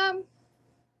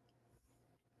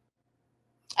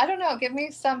 I don't know. Give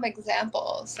me some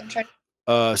examples. I'm trying.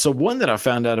 So one that I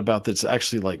found out about that's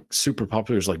actually like super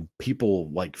popular is like people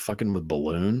like fucking with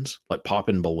balloons, like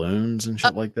popping balloons and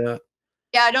shit like that.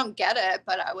 Yeah, I don't get it,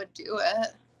 but I would do it.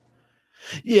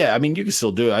 Yeah, I mean, you can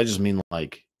still do it. I just mean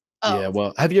like, yeah,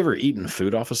 well, have you ever eaten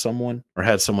food off of someone or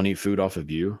had someone eat food off of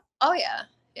you? Oh, yeah.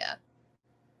 Yeah.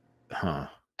 Huh.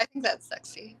 I think that's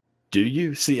sexy. Do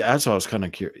you? See, that's what I was kind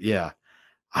of curious. Yeah.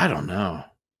 I don't know.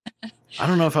 I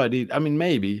don't know if I'd eat, I mean,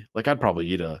 maybe. Like,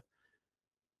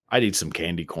 I'd eat some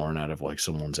candy corn out of like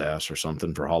someone's ass or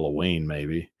something for Halloween,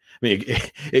 maybe. I mean,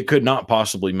 it could not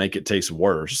possibly make it taste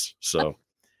worse. So,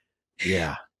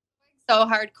 yeah. So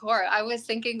hardcore. I was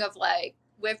thinking of like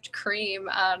whipped cream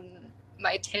on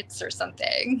my tits or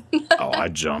something. Oh, I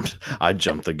jumped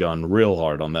the gun real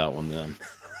hard on that one then.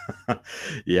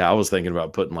 Yeah, I was thinking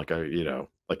about putting like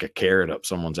a carrot up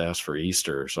someone's ass for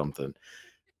Easter or something.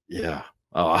 Yeah.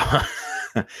 Oh,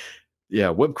 yeah,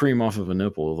 whipped cream off of a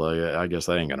nipple. Like, I guess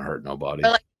that ain't gonna hurt nobody.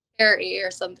 Or like cherry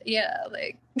or something. Yeah,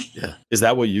 like. Yeah, is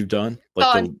that what you've done?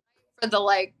 Like for the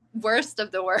like worst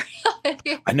of the worst.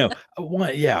 I know.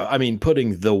 Yeah, I mean,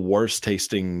 putting the worst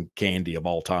tasting candy of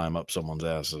all time up someone's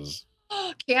ass is.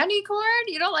 Candy corn?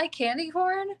 You don't like candy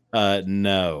corn?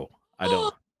 No, I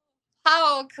don't.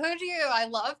 How could you? I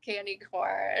love candy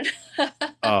corn.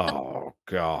 Oh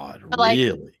God, Like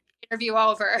really? interview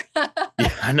over. Yeah,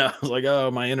 I know. I was like,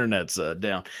 oh, my internet's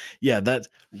down. Yeah, that's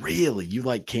really, you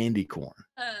like candy corn?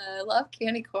 I love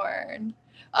candy corn.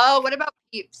 Oh, what about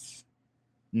Peeps?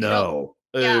 You don't? No.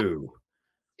 Yeah, Ooh.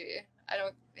 I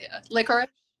don't. Yeah, licorice.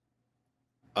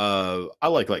 I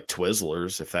like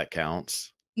Twizzlers if that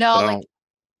counts, but No, I like don't.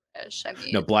 licorice. I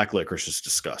No, mean, black licorice is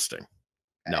disgusting.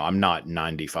 No, okay. I'm not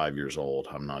 95 years old.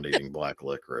 I'm not eating black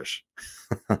licorice.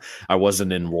 I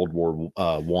wasn't in World War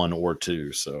One or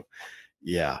two, so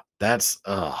yeah, that's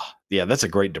a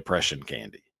Great Depression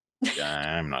candy.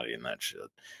 Yeah, I'm not eating that shit.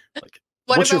 Like,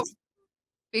 What what's your about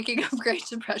speaking of Great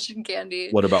Depression candy?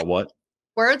 what about what?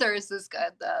 Werther's is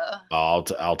good though.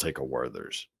 I'll take a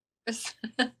Werther's.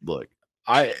 Look,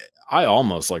 I I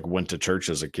almost like went to church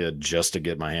as a kid just to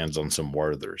get my hands on some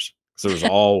Werthers. 'Cause there was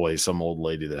always some old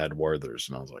lady that had Werthers,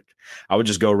 and I was like, I would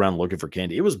just go around looking for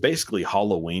candy. It was basically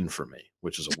Halloween for me,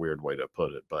 which is a weird way to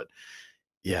put it, but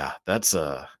yeah, that's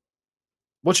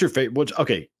what's your favorite?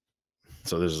 Okay,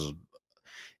 so this is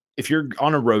if you're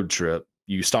on a road trip,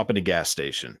 you stop at a gas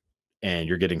station and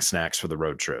you're getting snacks for the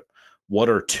road trip. What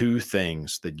are two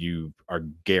things that you are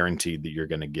guaranteed that you're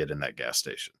going to get in that gas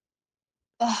station?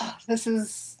 Oh, this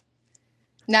is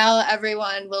now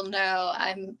everyone will know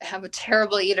I'm a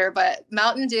terrible eater, but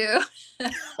Mountain Dew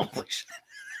Holy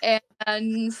shit.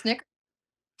 and Snickers.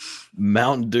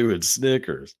 Mountain Dew and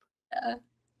Snickers. Yeah,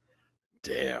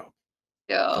 Damn.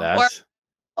 or That's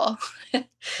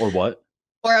or what?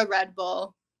 or a Red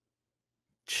Bull.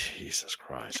 Jesus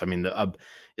Christ. I mean,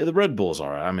 yeah, the Red Bull's all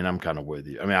right. I mean, I'm kind of with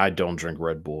you. I mean, I don't drink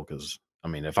Red Bull because, I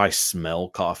mean, if I smell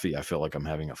coffee, I feel like I'm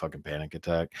having a fucking panic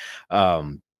attack.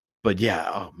 Um, but yeah,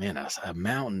 oh man, a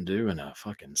Mountain Dew and a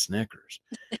fucking Snickers.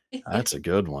 That's a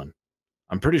good one.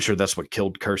 I'm pretty sure that's what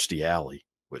killed Kirstie Alley,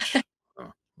 which,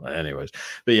 well, anyways,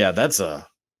 but yeah,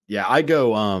 yeah, I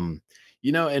go,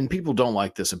 and people don't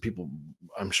like this, and people,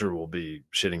 I'm sure, will be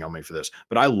shitting on me for this,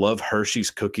 but I love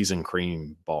Hershey's cookies and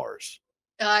cream bars.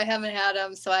 I haven't had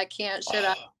them, so I can't shit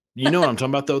on. You know what I'm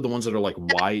talking about, though? The ones that are like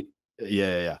white.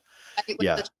 Yeah. With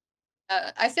Yeah.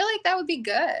 I feel like that would be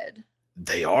good.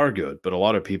 They are good, but a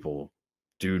lot of people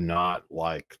do not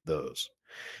like those.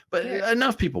 But Weird.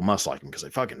 enough people must like them because they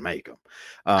fucking make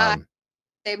them.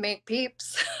 They make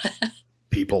Peeps.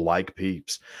 People like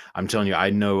Peeps. I'm telling you, I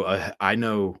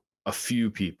know a few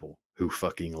people who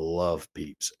fucking love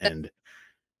Peeps, and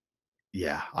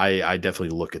yeah, I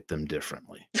definitely look at them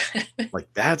differently. Like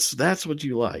that's what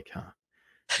you like, huh?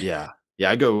 Yeah.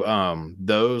 Yeah, I go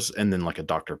those and then like a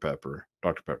Dr. Pepper.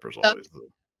 Dr. Pepper's always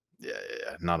yeah,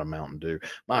 not a Mountain Dew.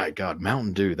 My God,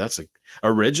 Mountain Dew, that's a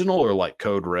original or like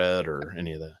Code Red or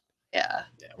any of that. Yeah.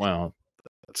 Yeah, well,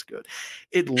 that's good.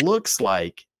 It looks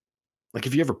like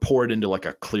if you ever pour it into like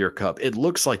a clear cup, it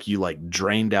looks like you like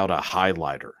drained out a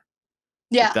highlighter.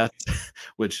 Yeah. Like that's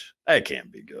which that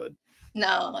can't be good.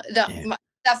 No,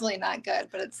 definitely not good,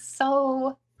 but it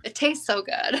tastes so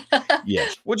good.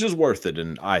 Yes, which is worth it.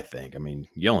 And I think, I mean,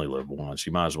 you only live once.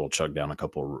 You might as well chug down a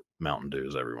couple of Mountain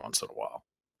Dews every once in a while.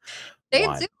 They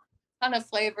Why? do a ton of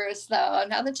flavors though.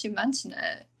 Now that you mention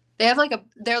it, they have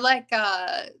they're like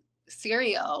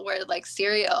cereal where like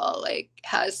cereal like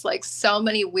has like so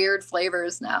many weird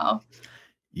flavors now.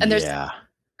 And there's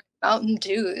Mountain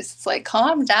Dews. It's like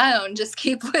calm down, just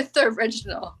keep with the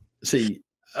original. See,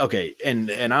 okay,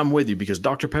 and I'm with you because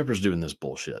Dr. Pepper's doing this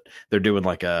bullshit. They're doing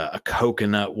like a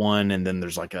coconut one, and then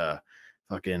there's like a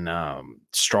fucking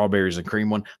strawberries and cream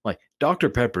one. Like Dr.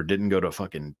 Pepper didn't go to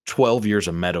fucking 12 years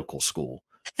of medical school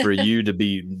for you to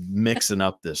be mixing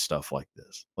up this stuff like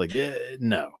this. Like,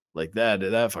 no, like that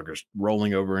fucker's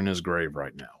rolling over in his grave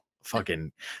right now.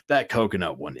 Fucking that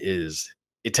coconut one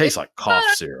it tastes like cough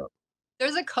syrup.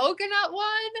 There's a coconut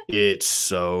one? It's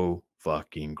so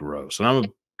fucking gross. And I'm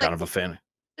kind of a fan.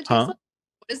 Huh? What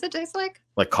does it taste like?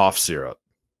 Like cough syrup.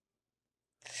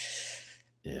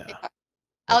 Yeah.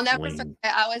 I'll never forget.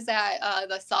 I was at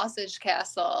the Sausage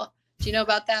Castle. Do you know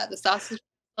about that? The Sausage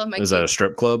Castle. Is that a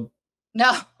strip club?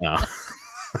 No. No.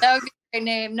 That would be a great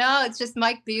name. No, it's just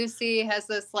Mike Busey has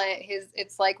this like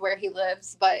it's like where he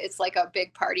lives, but it's like a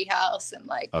big party house and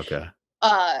like okay.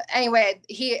 Anyway,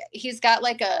 he's got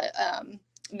like a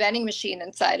vending machine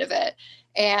inside of it.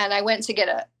 And I went to get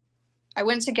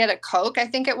a Coke. I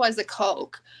think it was a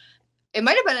Coke. It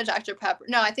might have been a Dr. Pepper.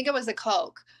 No, I think it was a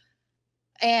Coke.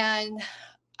 And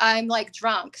I'm like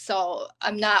drunk, so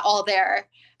I'm not all there.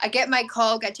 I get my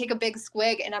Coke, I take a big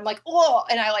swig, and I'm like, oh,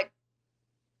 and I like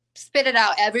spit it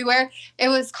out everywhere. It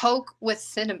was Coke with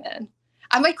cinnamon.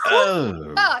 I'm like, who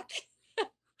the fuck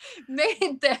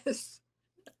made this?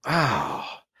 Oh.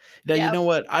 Now, you know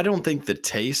what? I don't think the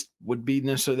taste would be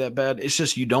necessarily that bad. It's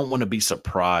just you don't want to be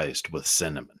surprised with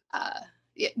cinnamon.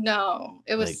 No,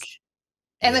 it was, like,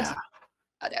 and it's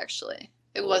actually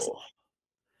it was.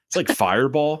 It's like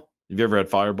Fireball. Have you ever had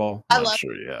Fireball? I'm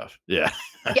sure you have. Yeah.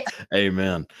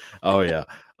 Amen. Oh yeah.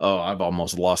 Oh, I've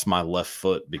almost lost my left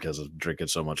foot because of drinking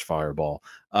so much Fireball.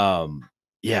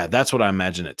 Yeah, that's what I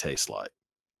imagine it tastes like.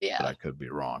 Yeah. But I could be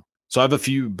wrong. So I have a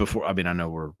few before. I mean, I know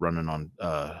we're running on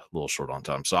a little short on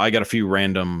time. So I got a few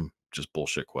random, just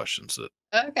bullshit questions that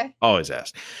I always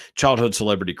ask. Childhood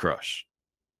celebrity crush.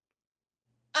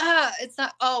 It's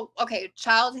not. Oh, okay.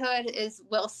 Childhood is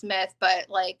Will Smith, but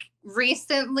like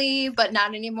recently, but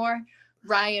not anymore.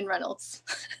 Ryan Reynolds.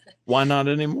 Why not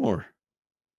anymore?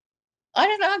 I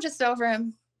don't know. I'm just over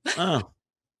him. Oh,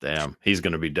 damn. He's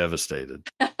going to be devastated.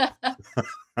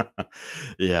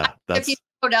 Yeah. If he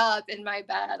showed up in my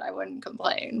bed, I wouldn't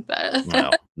complain. But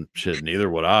well, shit, neither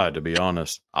would I, to be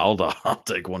honest. I'll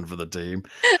take one for the team.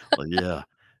 Well, yeah.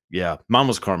 Yeah. Mine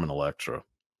was Carmen Electra.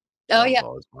 Oh, yeah.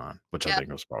 Always mine, which I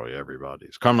think was probably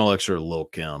everybody's. Carmen Electra, Lil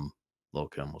Kim. Lil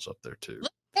Kim was up there too. Lil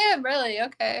Kim, really?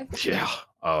 Okay. Yeah.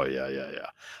 Oh, yeah.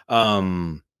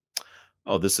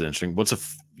 Oh, this is interesting.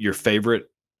 What's your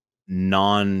favorite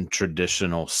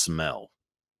non-traditional smell?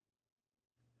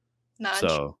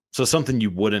 So something you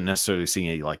wouldn't necessarily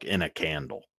see like in a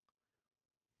candle.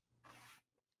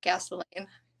 Gasoline.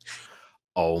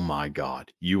 Oh my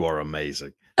God, you are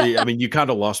amazing. I mean, you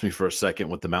kind of lost me for a second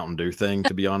with the Mountain Dew thing,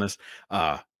 to be honest.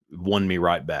 Won me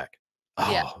right back.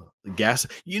 Oh, gas.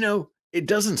 It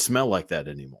doesn't smell like that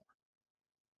anymore.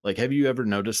 Like, have you ever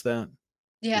noticed that?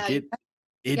 Yeah. Like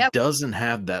it doesn't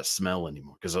have that smell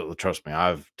anymore. Because trust me,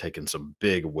 I've taken some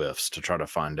big whiffs to try to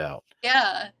find out.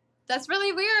 Yeah. That's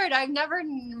really weird. I've never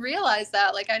realized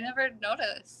that. Like, I never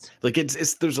noticed. Like,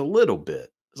 there's a little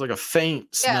bit. It's like a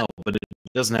faint smell, but it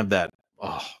doesn't have that.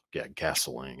 Oh, yeah,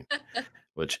 gasoline.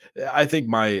 Which I think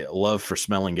my love for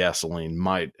smelling gasoline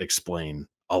might explain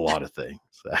a lot of things,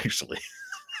 actually.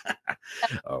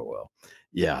 Oh, well.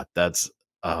 Yeah, that's.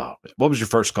 What was your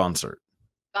first concert?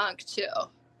 Skunk, too.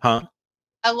 Huh?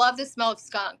 I love the smell of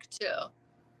skunk, too.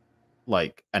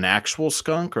 Like an actual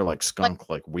skunk or like skunk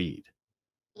like weed?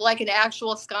 Like an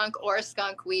actual skunk or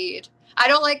skunk weed. I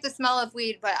don't like the smell of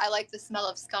weed, but I like the smell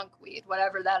of skunk weed,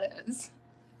 whatever that is.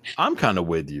 I'm kind of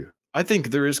with you. I think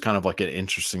there is kind of like an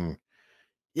interesting.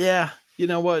 Yeah, you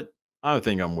know what? I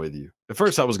think I'm with you. At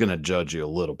first, I was going to judge you a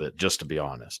little bit, just to be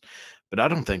honest, but I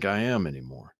don't think I am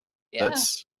anymore. Yeah.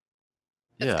 That's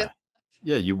good.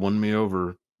 Yeah. You won me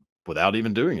over without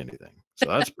even doing anything, so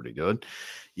that's pretty good.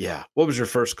 Yeah. What was your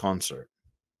first concert?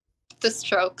 The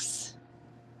Strokes.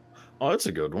 Oh, that's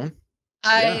a good one.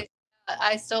 I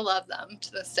still love them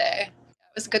to this day.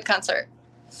 It was a good concert.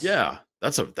 Yeah,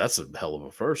 that's a hell of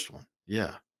a first one.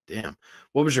 Yeah, damn.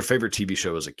 What was your favorite TV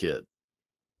show as a kid?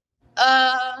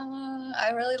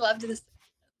 I really loved this.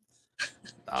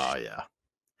 Oh yeah,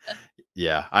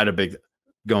 yeah. I had a big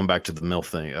going back to the MILF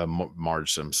thing.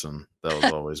 Marge Simpson. That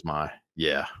was always my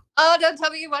yeah. Oh, don't tell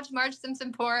me you watch Marge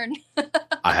Simpson porn.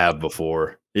 I have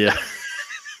before. Yeah.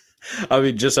 I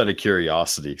mean, just out of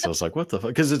curiosity, because I was like, what the fuck?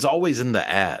 Because it's always in the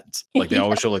ads. Like they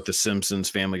always show like the Simpsons,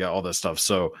 Family Guy, all that stuff.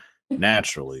 So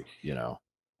naturally,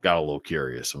 got a little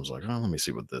curious. I was like, oh, let me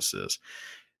see what this is.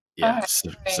 Yeah,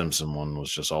 Simpson one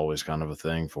was just always kind of a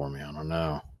thing for me. I don't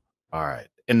know. All right.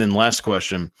 And then last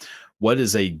question.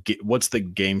 What's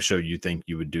the game show you think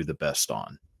you would do the best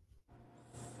on?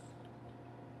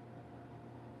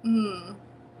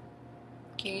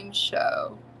 Game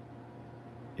show.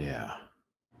 Yeah.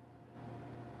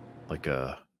 Like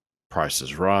Price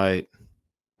is Right.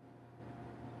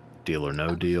 Deal or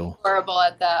No Deal. Horrible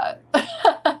at that.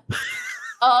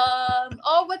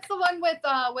 Oh, what's the one with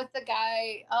the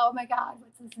guy? Oh my God,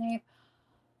 what's his name?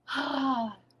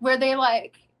 Where they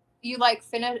you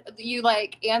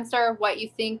answer what you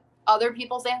think other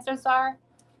people's answers are.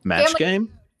 Match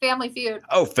Game? Family Feud.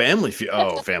 Oh, Family Feud.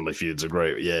 Oh, Family Feud's a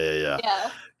great. Yeah.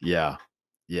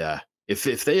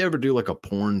 If they ever do like a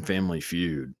porn Family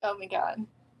Feud. Oh my God.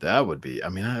 That would be. I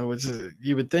mean,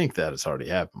 you would think that it's already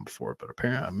happened before, but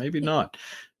apparently maybe not.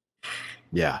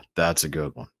 Yeah, that's a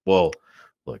good one. Well,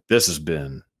 look, this has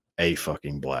been a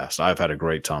fucking blast. I've had a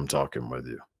great time talking with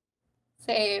you.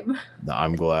 Same. No,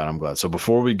 I'm glad. So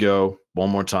before we go, one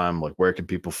more time, like where can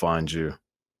people find you?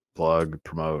 Plug,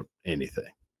 promote,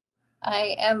 anything.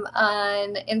 I am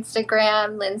on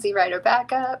Instagram, Linzee Ryder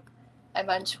Backup. I'm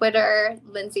on Twitter,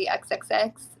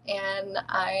 LinzeeXXX, and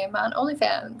I'm on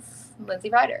OnlyFans,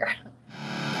 Linzee Ryder.